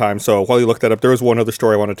almost out of time, so while you look that up, there was one other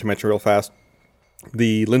story I wanted to mention real fast.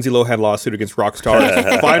 The Lindsay Lohan lawsuit against Rockstar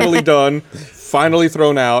is finally done, finally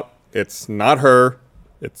thrown out. It's not her,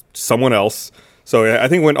 it's someone else. So I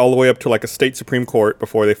think it went all the way up to like a state Supreme Court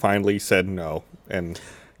before they finally said no. And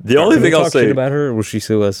The only Can we thing I'll talk say shit about her, or will she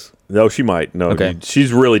sue us? No, she might. No, Okay.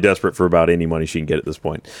 she's really desperate for about any money she can get at this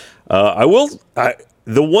point.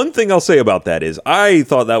 The one thing I'll say about that is I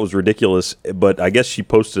thought that was ridiculous, but I guess she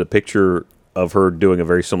posted a picture of her doing a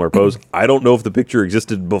very similar pose. I don't know if the picture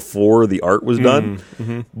existed before the art was done,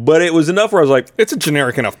 but it was enough where I was like, it's a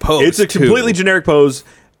generic enough pose. it's a too. completely generic pose.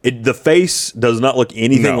 The face does not look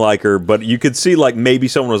anything No. like her, but you could see like maybe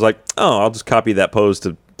someone was like, oh, I'll just copy that pose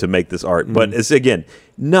to make this art. But it's, again,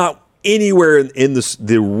 not anywhere in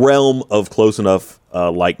the realm of close enough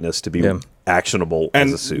likeness to be actionable and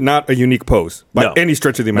as a suit. not a unique pose by No. any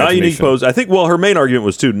stretch of the Not a imagination. unique pose. I think, well, her main argument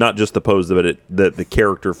was, too, not just the pose, but that the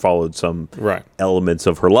character followed some Right. elements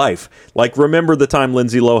of her life. Like, remember the time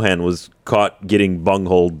Lindsay Lohan was caught getting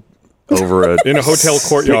bungholed over In a hotel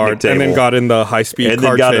courtyard, picnic and then table. got in the high-speed and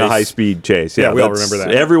car then got in a chase. high-speed chase. Yeah, we all that's-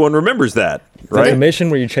 remember that. Everyone remembers that, Right? right? The mission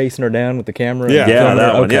where you're chasing her down with the camera. and Yeah. Yeah, filming her?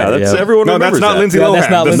 that one. Okay, Yeah, that's yeah. everyone No, that's remembers not that. Lindsay Yeah, Lohan. that's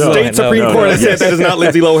not the Lindsay state Lohan. Supreme No, Court no, has no. said that is not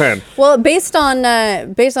Lindsay Lohan. Well, based on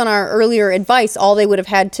our earlier advice, all they would have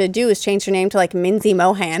had to do is change her name to like Minzy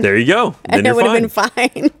Mohan. There you go. and Then it you're would have fine.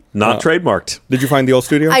 been fine. Not trademarked. Did you find the old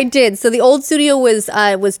studio? I did. So the old studio was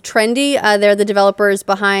trendy. They're the developers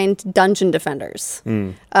behind Dungeon Defenders,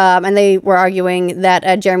 and they were arguing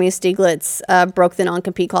that Jeremy Stieglitz broke the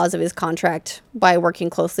non-compete clause of his contract by working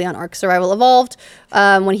closely on Ark Survival Evolved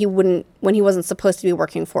when he wasn't supposed to be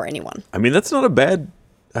working for anyone. I mean, that's not a bad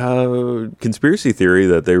conspiracy theory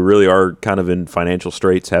that they really are kind of in financial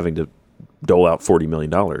straits having to dole out $40 million.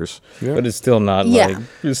 But it's still not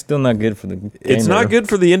it's still not good for the gamer. It's not good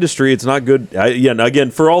for the industry. It's not good. Again,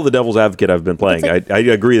 for all the devil's advocate I've been playing, It's like- I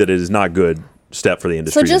agree that it is not good step for the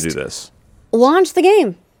industry just- to do this. Launch the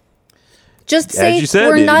game. Just say As you said,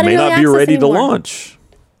 we're it not may in early not be access ready to anymore. launch.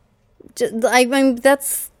 I mean,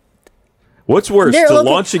 that's What's worse, They're to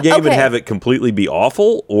looking- launch a game and okay. have it completely be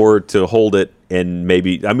awful, or to hold it and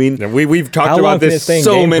maybe? I mean, And we've talked How long about can this it stay in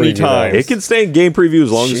so game many preview, though? times. it can stay in game preview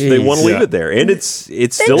as long as they want to Jeez. leave Yeah. it there, and it's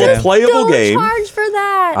still Then a just playable don't game. charge for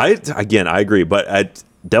that. I agree, but at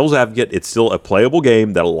devil's advocate, it's still a playable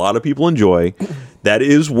game that a lot of people enjoy. That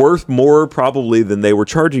is worth more probably than they were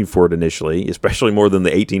charging for it initially, especially more than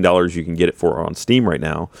the $18 you can get it for on Steam right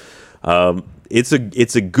now. It's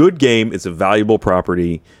a good game. It's a valuable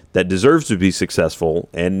property that deserves to be successful.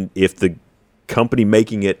 And if the company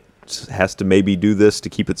making it has to maybe do this to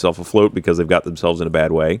keep itself afloat because they've got themselves in a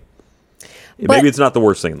bad way, maybe it's not the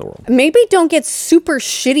worst thing in the world. Maybe don't get super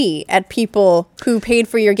shitty at people who paid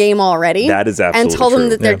for your game already. That is and absolutely tell them true.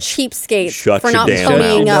 that they're Yeah. cheapskates Shut for your not damn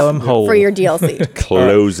ponying mouth. up Them whole. for your DLC.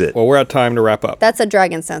 Close it. Well, we're at time to wrap up. That's a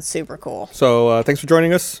dragon sounds super cool. So thanks for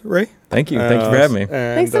joining us, Ray. Thank you. Thank you for having me.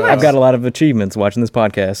 Thanks so much. I've got a lot of achievements watching this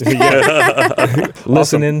podcast.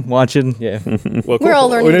 Listening, watching. Yeah. Well, We're all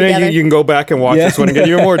learning And then together. You can go back and watch Yeah. this one and get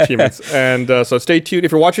even more achievements. And so stay tuned.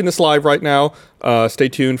 If you're watching this live right now, stay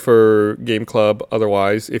tuned for Game Club.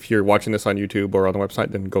 Otherwise, if you're watching this on YouTube or on the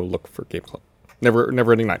website, then go look for Game Club. Never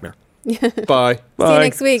ending nightmare. Bye. See you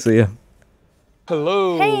next week. See ya.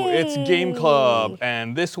 Hello, Hey. it's Game Club,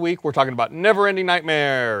 and this week we're talking about Never-Ending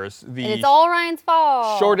Nightmares, the And it's all Ryan's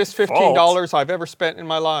fault. shortest $15 I've ever spent in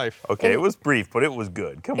my life. Okay, it was brief, but it was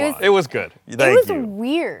good. Come It was- on. It was good. It Thank was you.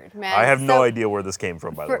 weird, man. I have no So, idea where this came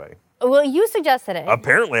from, by the way. Well, you suggested it.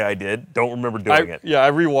 Apparently I did. Don't remember doing it. Yeah,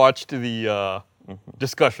 I rewatched the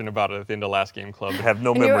discussion about it at the end of last Game Club. I have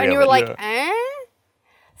no and you, memory and you of were it. like, eh?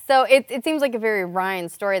 So it seems like a very Ryan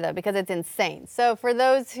story, though, because it's insane. So for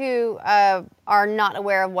those who are not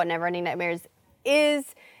aware of what Neverending Nightmares is,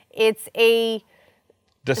 it's a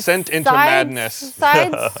Descent into Madness.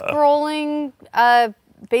 Side-scrolling,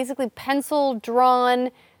 basically pencil-drawn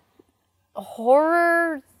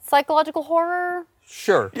horror, psychological horror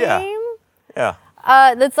Sure. Yeah. game. Yeah.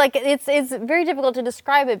 That's like it's very difficult to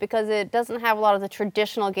describe it because it doesn't have a lot of the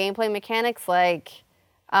traditional gameplay mechanics like.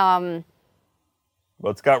 Well,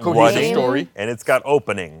 it's got Cohesive running, story. and it's got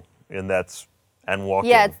opening, and that's And walking.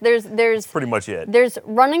 Yeah, there's pretty much it. There's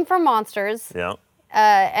running from monsters. Yeah.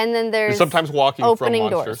 And then there's And sometimes walking from opening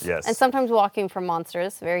monsters. doors. Yes. And sometimes walking from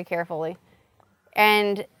monsters very carefully.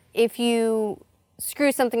 And if you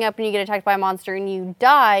screw something up and you get attacked by a monster and you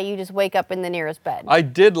die, you just wake up in the nearest bed. I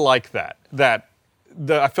did like that.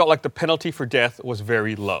 I felt like the penalty for death was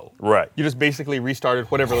very low. Right. You just basically restarted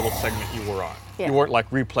whatever little segment you were on. Yeah. You weren't like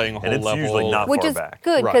replaying a whole And it's level. usually not Which far is back.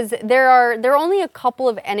 good Right. because there are only a couple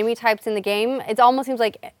of enemy types in the game. It almost seems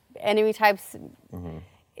like enemy types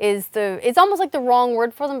it's almost like the wrong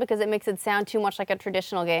word for them because it makes it sound too much like a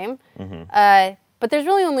traditional game. But there's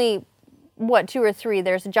really only 2 or 3.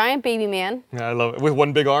 There's a giant baby man Yeah, I love it. With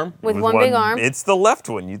one big arm. with one big arm. It's the left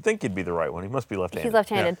one. You'd think he'd be the right one. He must be left-handed. He's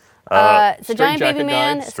left-handed. straight So giant baby jacket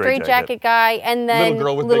man, guy. straight jacket guy, and then Little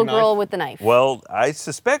girl with little big girl knife. with the knife. Well, I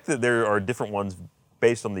suspect that there are different ones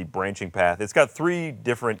based on the branching path. It's got 3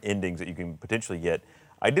 different endings that you can potentially get.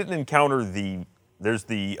 I didn't encounter there's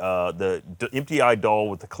the empty-eyed doll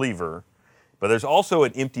with the cleaver, but there's also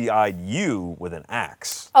an empty-eyed you with an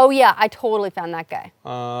axe. Oh yeah, I totally found that guy.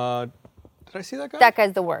 Did I see that guy? That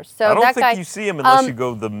guy's the worst. So I don't that think guy, you see him unless you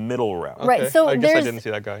go the middle route. Right. Okay. So I guess I there's didn't see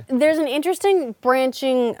that guy. there's an interesting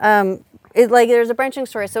branching. There's a branching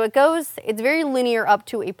story. So it's very linear up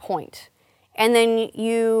to a point, and then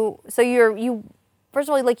you first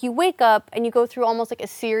of all, like you wake up and you go through almost like a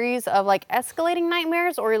series of like escalating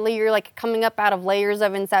nightmares, or you're like coming up out of layers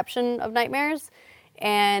of inception of nightmares.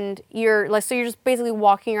 And you're just basically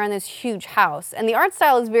walking around this huge house, and the art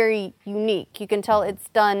style is very unique. You can tell it's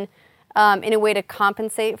done in a way to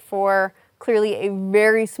compensate for clearly a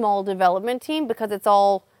very small development team because it's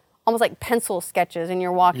all almost like pencil sketches, and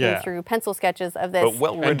you're walking through pencil sketches of this But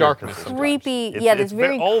well And darkness. sometimes. creepy, It's- this it's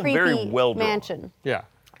very all creepy very well drawn. mansion. Yeah.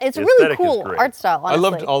 It's The really aesthetic is cool great. art style. I Honestly.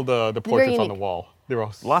 loved all the very portraits on the unique. wall. They were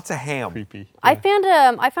all Lots of ham. creepy. I found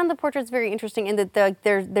the portraits very interesting in that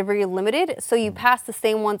they're very limited. So you pass the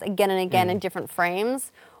same ones again and again in different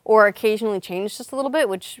frames, or occasionally change just a little bit,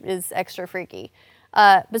 which is extra freaky.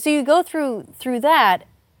 But so you go through that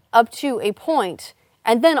up to a point,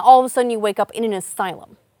 and then all of a sudden you wake up in an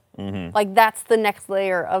asylum. Like that's the next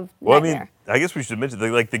layer of Well, nightmare. I guess we should mention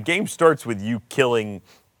the game starts with you killing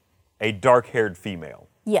a dark-haired female.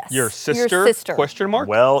 Yes. Your sister? Question mark?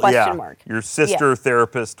 Well, Question mark. your sister, Yeah.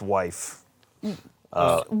 therapist, wife.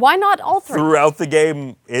 Why not all 3? Throughout the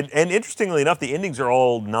game, and interestingly enough, the endings are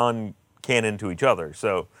all non-canon to each other.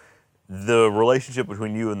 So the relationship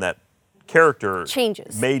between you and that character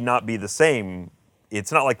Changes. may not be the same.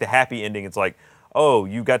 It's not like the happy ending. It's like, oh,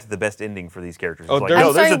 you got to the best ending for these characters. It's Oh, like, there's- no,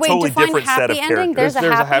 I'm there's sorry, a wait, totally define different set happy of ending? characters.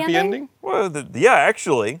 There's a happy ending? Well, yeah,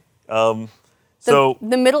 actually. So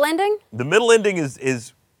The middle ending? the middle ending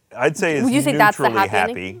is I'd say is Would you say that's the neutrally happy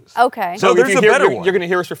ending? happy. Okay. So if there's you a hear, better you're, one. You're going to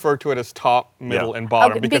hear us refer to it as top, middle, Yeah. and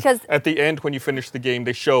bottom Okay, because because- at the end, when you finish the game,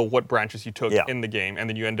 they show what branches you took Yeah. in the game, and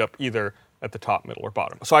then you end up either at the top, middle, or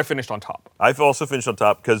bottom. So I finished on top. I've also finished on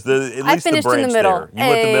top because at least the finished in the branch middle. there. You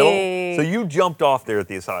went the middle. Hey. So you jumped off there at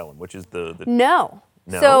the asylum, which is the No.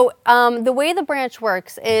 No? So the way the branch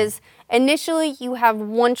works is initially you have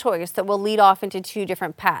one choice that will lead off into 2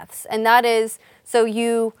 different paths. And that is, so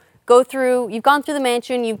you've gone through the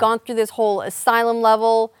mansion, you've gone through this whole asylum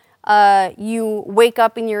level, you wake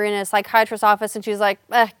up and you're in a psychiatrist's office and she's like,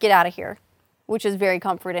 get out of here, which is very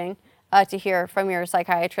comforting to hear from your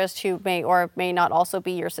psychiatrist who may or may not also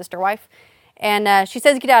be your sister wife. And she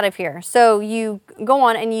says, get out of here. So you go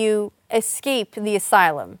on and you escape the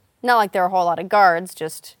asylum. Not like there are a whole lot of guards,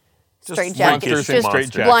 just straight jacket, monsters in just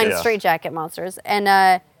straight blind jackets. straight jacket monsters.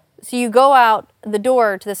 And so you go out the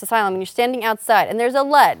door to this asylum and you're standing outside and there's a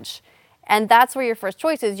ledge. And that's where your first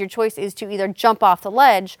choice is. Your choice is to either jump off the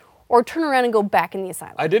ledge or turn around and go back in the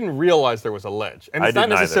asylum. I didn't realize there was a ledge. And I it's not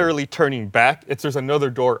didn't either. necessarily turning back, there's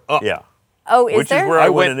another door up. yeah. Oh, is Which is there? where I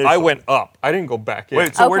went I initially. went up. I didn't go back in.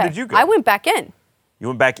 Wait, so where Okay. did you go? I went back in. You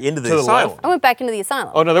went back into the To the asylum. left? I went back into the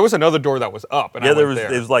asylum. Oh, no, there was another door that was up, and Yeah, I there went was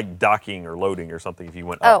there. it was like docking or loading or something if you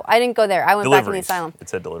went Oh, up. I didn't go there. I went back in the Deliveries. asylum. It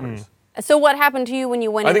said deliveries. So what happened to you when you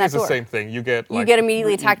went I in think that it's door? the same thing. You get You get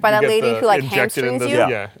immediately attacked by that get lady the who, like, injected in hamstrings the,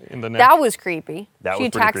 you? Yeah, in the neck. That was creepy. That she was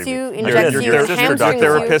pretty attacks creepy. you, Again, injects your you, sister hamstrings doctor you.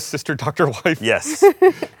 therapist, sister, doctor, wife. Yes.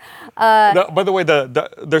 Uh, No, by the way,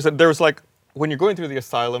 there's like when you're going through the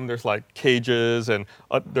asylum, there's like cages and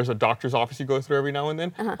there's a doctor's office you go through every now and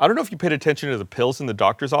then. I don't know if you paid attention to the pills in the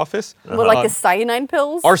doctor's office. What, like the cyanide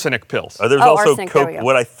pills? Arsenic pills. There's Oh, also arsenic, there we go.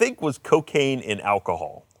 what I think was cocaine and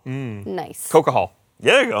alcohol. Nice. Coca-Hol.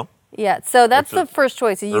 Yeah, there you go. Yeah, so that's That's the first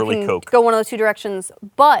choice. Is you early can Coke. go one of those 2 directions.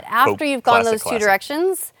 But after Coke, you've gone classic, those 2 classic.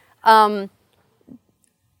 directions,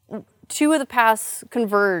 2 of the paths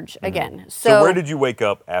converge again. So where did you wake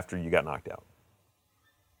up after you got knocked out?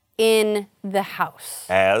 in the house.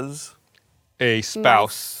 As A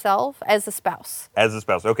spouse. Myself as a spouse. a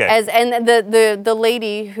spouse. Okay. And the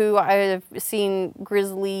lady who I've seen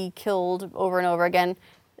Grizzly killed over and over again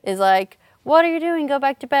is like, what are you doing? Go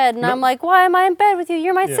back to bed. And I'm like, why am I in bed with you?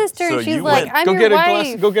 You're my sister. So and she's you like, went- I'm Go your get a wife.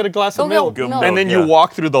 glass. Go get a glass of milk. Go milk. And then you Yeah.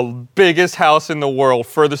 walk through the biggest house in the world,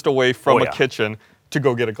 furthest away from Oh, a yeah. kitchen, to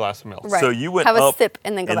go get a glass of milk. Right. So you went Have a up sip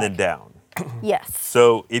and then go then back. down. Yes.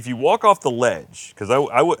 So if you walk off the ledge, because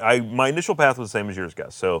my initial path was the same as yours,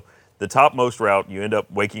 guys. So the topmost route, you end up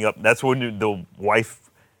waking up. That's when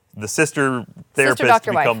the sister therapist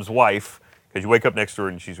doctor wife. becomes wife, because you wake up next to her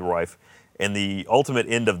and she's your wife. And the ultimate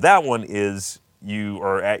end of that one is you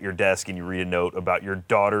are at your desk and you read a note about your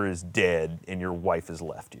daughter is dead and your wife has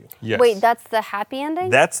left you. Yes. Wait, that's the happy ending?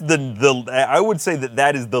 That's the I would say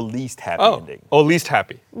that is the least happy ending. Oh, least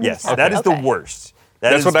happy. Yes, happy, that is okay. the worst.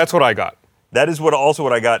 That's what I got. That is what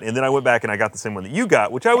I got, and then I went back and I got the same one that you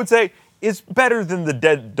got, which I would say is better than the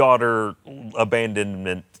dead daughter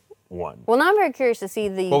abandonment one. Well, now I'm very curious to see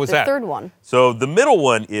the What was that? third one. So the middle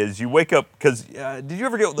one is you wake up because did you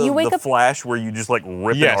ever get You wake the up- flash where you just like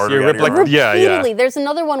rip Yes, an artery you out rip of your like- arm? Yeah, Repeatedly. There's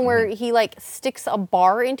another one where he like sticks a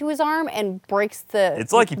bar into his arm and breaks the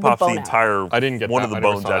It's like he pops the bone out. entire I didn't get one that. of the I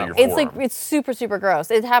never bones saw out of that your It's forearm. like it's super super gross.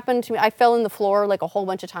 It happened to me. I fell in the floor like a whole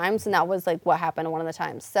bunch of times, and that was like what happened one of the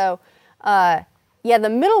times. So, yeah, the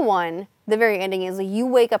middle one, the very ending is like you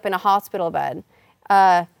wake up in a hospital bed,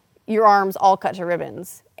 your arms all cut to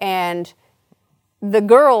ribbons, and the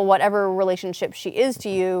girl, whatever relationship she is to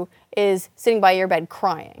you, is sitting by your bed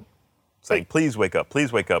crying, saying, "Please wake up,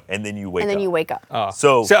 and then you wake and up. then you wake up.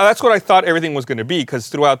 So So that's what I thought everything was going to be, because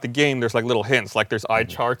throughout the game, there's like little hints. Like there's eye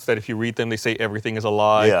charts that if you read them, they say everything is a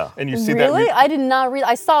lie. Yeah. And you see Really? that. I did not read.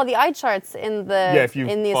 I saw the eye charts in the Yeah, if you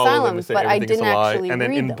in the follow them, asylum, they say but I everything is didn't a lie. actually And then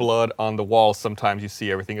read in them. blood on the walls, sometimes you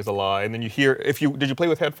see everything is a lie. And then you hear, did you play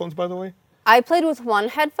with headphones, by the way? I played with one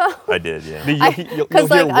headphone. I did, yeah. You'll 'cause,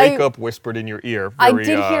 hear like, wake I- up whispered in your ear I very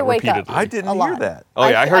did hear wake up. repeatedly. I didn't A hear lot. that. Oh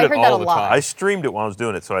yeah, I heard it that all a the lot. time. I streamed it while I was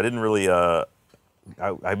doing it, so I didn't really. I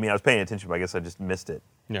mean, I was paying attention, but I guess I just missed it.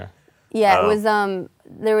 Yeah. Yeah, it was.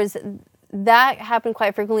 There was that happened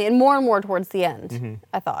quite frequently, and more towards the end.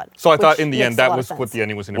 I thought. So I thought which in the makes end a that lot of was what sense. the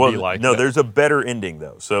ending was going to Well, be like. no, That- there's a better ending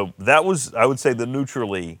though. So that was, I would say, the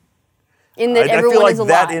neutrally. in that I everyone feel like is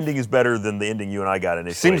alive. that ending is better than the ending you and I got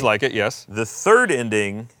initially. Seems like it, yes. The third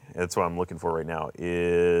ending, that's what I'm looking for right now,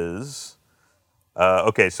 is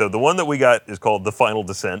okay. So the one that we got is called The Final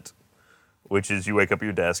Descent, which is you wake up at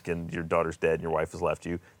your desk and your daughter's dead and your wife has left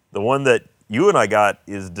you. The one that you and I got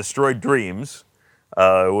is Destroyed Dreams.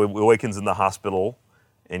 Awakens in the hospital,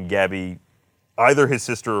 and Gabby, either his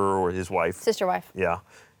sister or his wife. Sister wife. Yeah.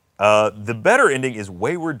 The better ending is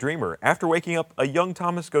Wayward Dreamer. After waking up, a young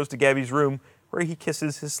Thomas goes to Gabby's room where he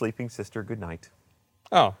kisses his sleeping sister goodnight.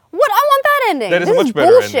 Oh, What? I want that ending. That is this a much is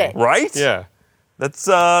better bullshit. ending. Right? yeah. That's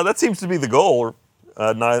that seems to be the goal.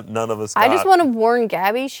 None of us. I just want to warn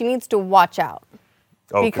Gabby. She needs to watch out.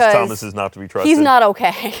 because because Thomas is not to be trusted. He's not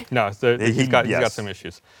okay. No, he's got some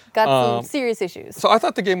issues. Got some serious issues. So I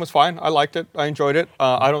thought the game was fine. I liked it. I enjoyed it.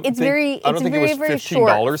 I don't It's think very- I don't it's think it very, was very $15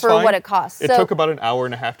 short for fine. what it costs. It So- took about an hour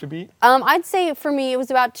and a half to beat. I'd say for me it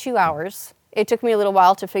was about 2 hours. It took me a little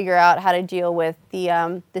while to figure out how to deal with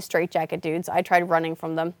the straitjacket dudes. I tried running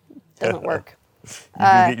from them. Doesn't work. You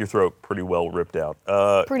do get your throat pretty well ripped out.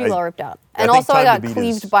 Pretty well ripped out. I And think also I Time to got Beat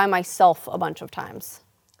cleaved is- by myself a bunch of times.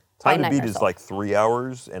 Time to by Beat Nightmare is Self. like 3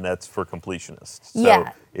 hours, and that's for completionists. So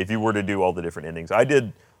Yeah. if you were to do all the different endings, I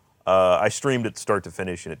did. I streamed it start to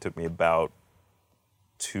finish, and it took me about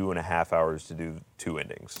 2.5 hours to do 2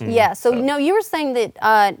 endings. Yeah, so no, you were saying that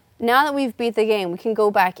now that we've beat the game, we can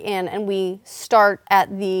go back in and we start at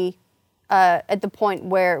the point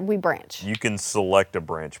where we branch. You can select a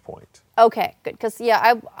branch point. Okay, good. Because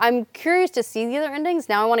I'm curious to see the other endings.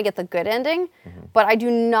 Now I want to get the good ending, but I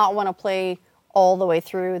do not want to play all the way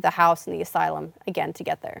through the house and the asylum again to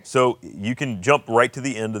get there. So you can jump right to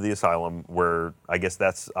the end of the asylum, where I guess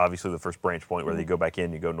that's obviously the first branch point, where you go back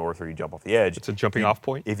in, you go north, or you jump off the edge. It's a jumping off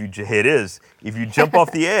point? It is. If you jump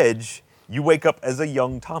off the edge, you wake up as a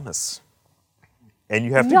young Thomas. And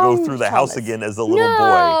you have to go Young through the house Thomas. again as a little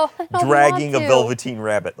No, I boy, don't dragging a want to. velveteen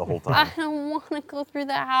rabbit the whole I time. don't want to go through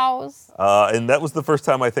the house. And that was the first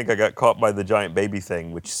time I think I got caught by the giant baby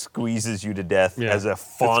thing, which squeezes you to death Yeah. as a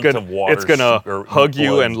font it's of water. It's gonna or hug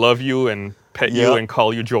you blood. and love you and pet you Yep. and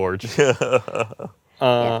call you George.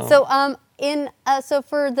 Yeah. So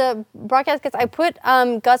for the broadcast, I put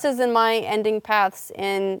Gus's and my ending paths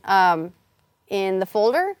in the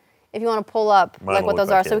folder. If you want to pull up Mine like will what look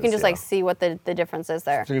those are, like so we can his, just yeah. like see what the difference is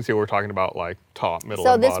there. So you can see what we're talking about, like top, middle,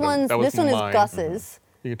 So and this bottom. one That was is mine. Gus's.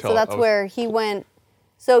 You can So tell that's I was- where he went.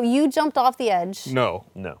 So you jumped off the edge. No.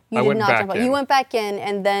 No. You I did went not back jump off. in. You went back in,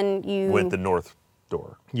 and then you Went the north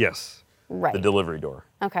door, Yes. right. the delivery door.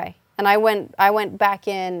 Okay. And I went back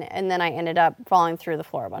in, and then I ended up falling through the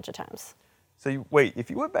floor a bunch of times. So wait,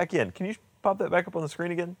 if you went back in, can you pop that back up on the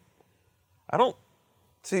screen again? I don't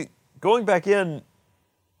see going back in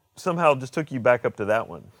somehow just took you back up to that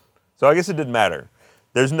one. So I guess it didn't matter.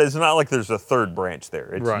 It's not like there's a third branch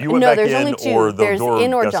there. It's Right. you went No, back there's in only two. or the There's door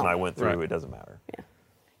in or Gus and jump. I went through. Right. It doesn't matter.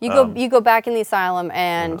 You go back in the asylum,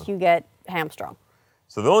 and you get hamstrung.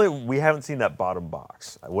 So we haven't seen that bottom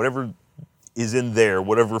box. Whatever is in there,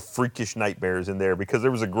 whatever freakish nightmare is in there, because there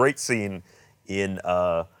was a great scene in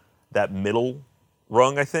that middle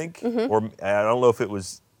rung, I think, or I don't know if it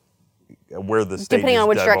was where the stage Depending on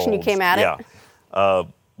which direction you divulged. came at it. Yeah.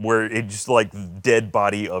 Where it just like the dead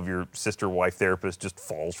body of your sister wife therapist just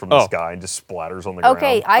falls from the sky and just splatters on the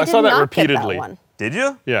Okay, ground. I did saw that not repeatedly. get that one. Did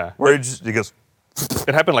you? Yeah. Where it goes.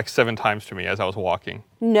 It happened like 7 times to me as I was walking.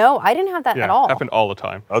 No, I didn't have that Yeah, at all. happened all the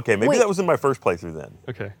time. Okay, maybe Wait. that was in my first playthrough then.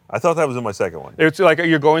 Okay. I thought that was in my second one. It's like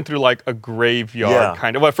you're going through like a graveyard Yeah.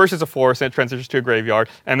 kind of. Well, first it's a forest, and it transitions to a graveyard,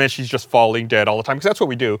 and then she's just falling dead all the time because that's what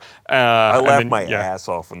we do. I and laughed then- my yeah. ass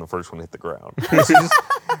off when the first one hit the ground.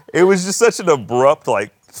 It was just such an abrupt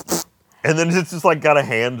like, and then it's just like got a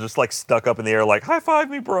hand just like stuck up in the air like high five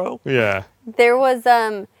me, bro. Yeah. There was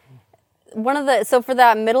so for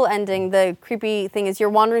that middle ending, the creepy thing is you're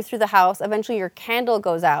wandering through the house. Eventually, your candle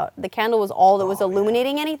goes out. The candle was all that was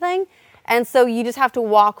illuminating anything, and so you just have to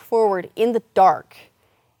walk forward in the dark.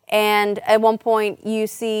 And at one point, you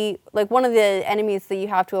see like one of the enemies that you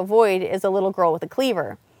have to avoid is a little girl with a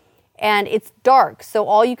cleaver, and it's dark, so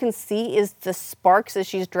all you can see is the sparks as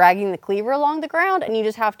she's dragging the cleaver along the ground, and you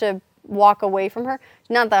just have to walk away from her.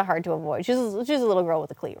 Not that hard to avoid. She's a little girl with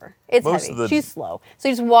a cleaver. It's Most heavy. of the- She's slow. So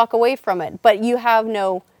you just walk away from it. But you have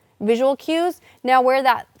no visual cues. Now where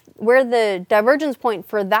the divergence point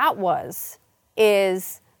for that was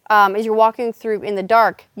is as you're walking through in the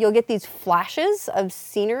dark, you'll get these flashes of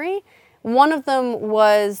scenery. One of them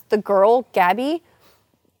was the girl, Gabby,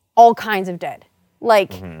 all kinds of dead.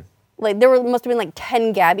 Like must have been like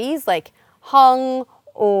 10 Gabbies, like hung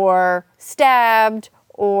or stabbed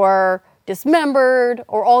or dismembered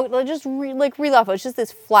or all just really awful. It's just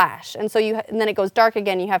this flash, and so and then it goes dark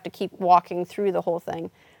again. You have to keep walking through the whole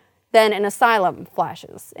thing. Then an asylum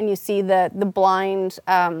flashes, and you see the blind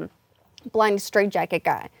straitjacket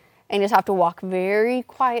guy, and you just have to walk very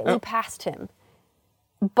quietly past him.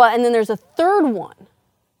 And then there's a third one.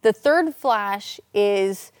 The third flash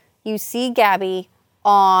is you see Gabby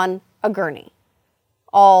on a gurney,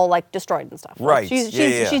 all like destroyed and stuff. Right. Like,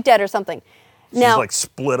 she's dead or something. She's Now, like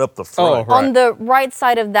split up the front. right. on the right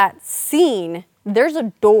side of that scene, there's a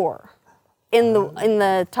door in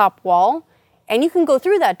the top wall, and you can go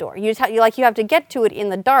through that door. You have to get to it in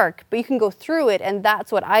the dark, but you can go through it, and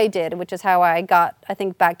that's what I did, which is how I got, I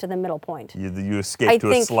think, back to the middle point. You escaped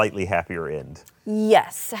to a slightly happier end.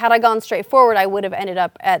 Yes, had I gone straight forward, I would have ended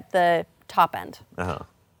up at the top end.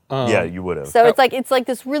 Yeah, you would have. So it's like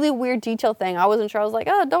this really weird detail thing. I wasn't sure. I was like,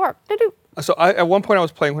 oh, door. Doo-doo. So at one point I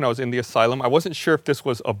was playing when I was in the asylum. I wasn't sure if this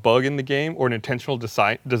was a bug in the game or an intentional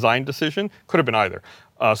design decision. Could have been either.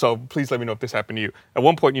 So please let me know if this happened to you. At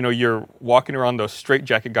one point, you're walking around those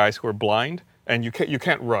straitjacket guys who are blind, and you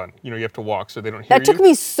can't run. You have to walk so they don't hear you. That took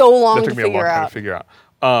me so long That to took me a long figure time out. to figure out.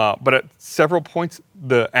 But at several points,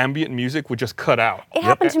 the ambient music would just cut out. It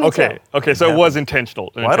happened to me too. Okay, so it was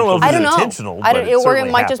intentional. Well, I don't know if I it's don't know. intentional, I don't, but it or it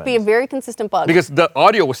certainly might just be a happened. very consistent bug. Because the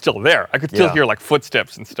audio was still there. I could still Yeah. hear like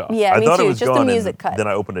footsteps and stuff. Yeah, I me thought too. it was Just gone, the music and cut. then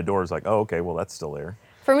I opened the door. I was like, oh, okay, well, that's still there.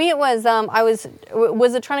 For me, it was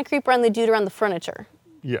was it trying to creep around the dude around the furniture?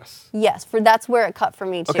 Yes. Yes, that's where it cut for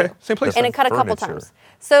me too. Okay, same place. And it cut a couple Furniture. times.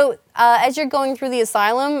 So as you're going through the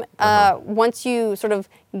asylum, once you sort of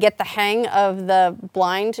get the hang of the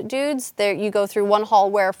blind dudes, there you go through one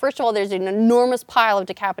hall where, first of all, there's an enormous pile of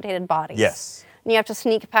decapitated bodies. Yes. And you have to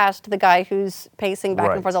sneak past the guy who's pacing back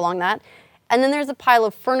Right. and forth along that. And then there's a pile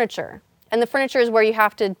of furniture. And the furniture is where you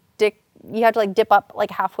have to dip up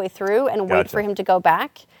like halfway through and wait Gotcha. for him to go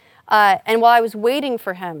back. And while I was waiting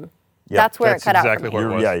for him, that's where that's it cut exactly out for me.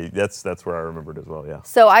 where it was. Yeah, that's where I remembered as well. Yeah.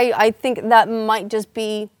 So I think that might just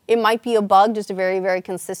be, it might be a bug, just a very, very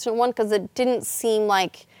consistent one, because it didn't seem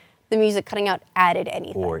like the music cutting out added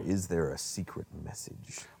anything. Or is there a secret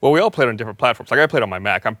message? Well, we all played on different platforms. Like I played on my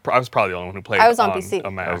Mac. I was probably the only one who played. I was on PC.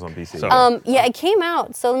 A Mac. I was on PC. So, Yeah, it came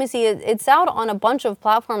out. So let me see. It's out on a bunch of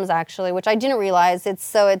platforms actually, which I didn't realize. It's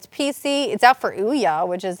PC. It's out for Ouya,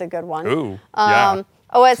 which is a good one. Ooh, yeah.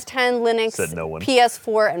 OS 10, Linux, Said no one.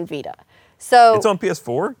 PS4, and Vita. So It's on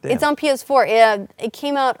PS4? Damn. It's on PS4. It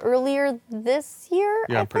came out earlier this year.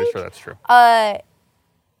 yeah, I I'm pretty think. sure that's true.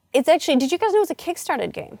 It's actually. Did you guys know it was a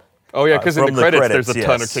Kickstarted game? Oh yeah, because in From the the credits, there's a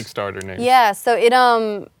ton of yes. Kickstarter names. Yeah. So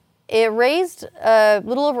it raised a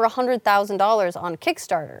little over $100,000 on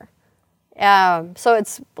Kickstarter. So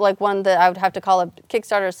it's like one that I would have to call a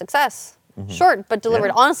Kickstarter success. Short but delivered.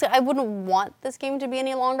 Yeah. Honestly, I wouldn't want this game to be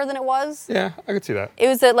any longer than it was. Yeah, I could see that. It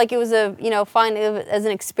was fine as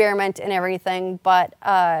an experiment and everything, but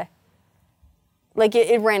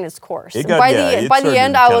it ran its course. It And got- by yeah, the it by the started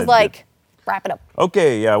end, I was kinda like, wrap it up.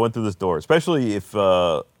 Okay, yeah, I went through this door. Especially if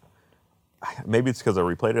maybe it's because I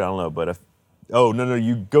replayed it. I don't know, but no,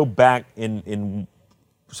 you go back in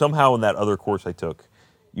somehow in that other course I took,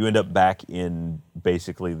 you end up back in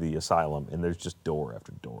basically the asylum, and there's just door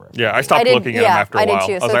after door. After Yeah, door. I stopped looking at them after a I did while.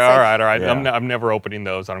 too, I so was like, it's all like- right. Yeah. I'm never opening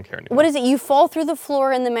those. I don't care anymore. What is it? You fall through the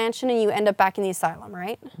floor in the mansion and you end up back in the asylum,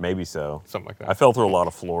 right? Maybe so. Something like that. I fell through a lot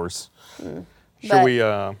of floors. Should But- we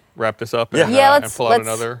wrap this up? Yeah. And, Yeah, and let's- pull out let's-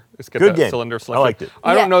 another. Let's get Good that game. cylinder I selected. liked it.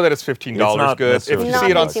 I Yeah. don't know that it's $15 It's not good. If you necessarily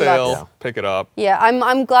see it on $15. sale, Yeah. pick it up. Yeah,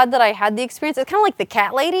 I'm glad that I had the experience. It's kind of like the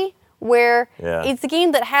Cat Lady, where Yeah. it's a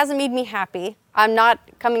game that hasn't made me happy. I'm not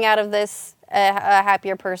coming out of this a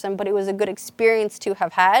happier person, but it was a good experience to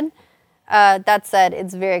have had. That said,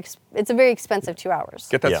 it's a very expensive 2 hours.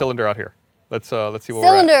 Get that Yeah. cylinder out here. Let's see what we're at.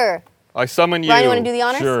 Cylinder. I summon you. Ryan, you want to do the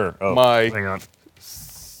honors? Sure. Oh, My hang on.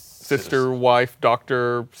 sister, wife,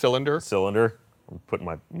 Dr. Cylinder. Cylinder. I'm putting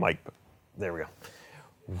my mic. There we go.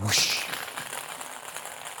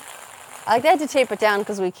 I like that to tape it down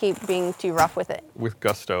because we keep being too rough with it. With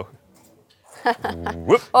gusto.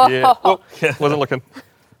 Whoop. Yeah. Oh, wasn't looking.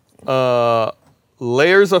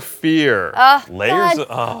 Layers of Fear. Layers. God,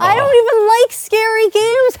 I don't even like scary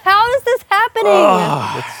games. How is this happening?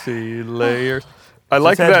 Let's see. Layers. I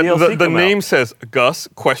like had that DLC the come name out. says Gus ?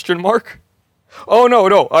 Oh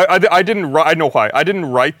no. I didn't write. I know why. I didn't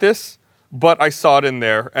write this, but I saw it in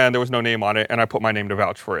there and there was no name on it, and I put my name to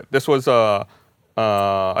vouch for it. This was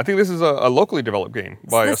I think this is a locally developed game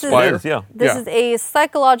by This is- Aspire. It is, yeah. This Yeah. is a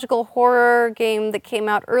psychological horror game that came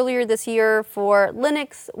out earlier this year for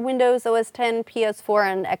Linux, Windows OS 10, PS4,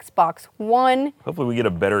 and Xbox One. Hopefully, we get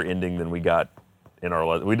a better ending than we got in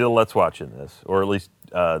our. We did a Let's Watch in this, or at least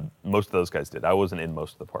most of those guys did. I wasn't in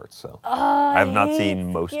most of the parts, so I have not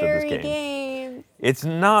seen most of this Scary game. It's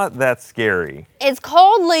not that scary. It's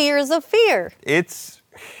called Layers of Fear.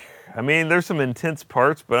 I mean, there's some intense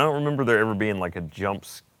parts, but I don't remember there ever being like a jump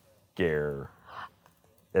scare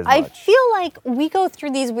as I much. feel like we go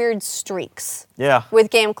through these weird streaks Yeah. with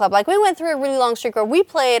Game Club. Like we went through a really long streak where we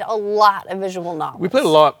played a lot of visual novels. We played a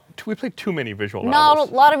lot. We played too many visual novels.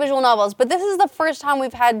 A lot of visual novels, but this is the first time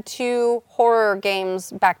we've had 2 horror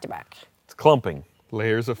games back to back. It's clumping.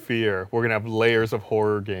 Layers of Fear. We're gonna have layers of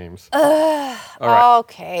horror games. All right.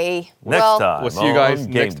 Okay. Next well, time. We'll see you guys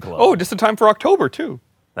on Game next. Club. Oh, just in time for October too.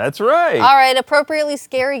 That's right. All right, appropriately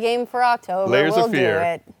scary game for October. Layers we'll of Fear. do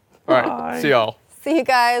it. All right. See y'all. See you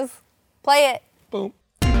guys. Play it.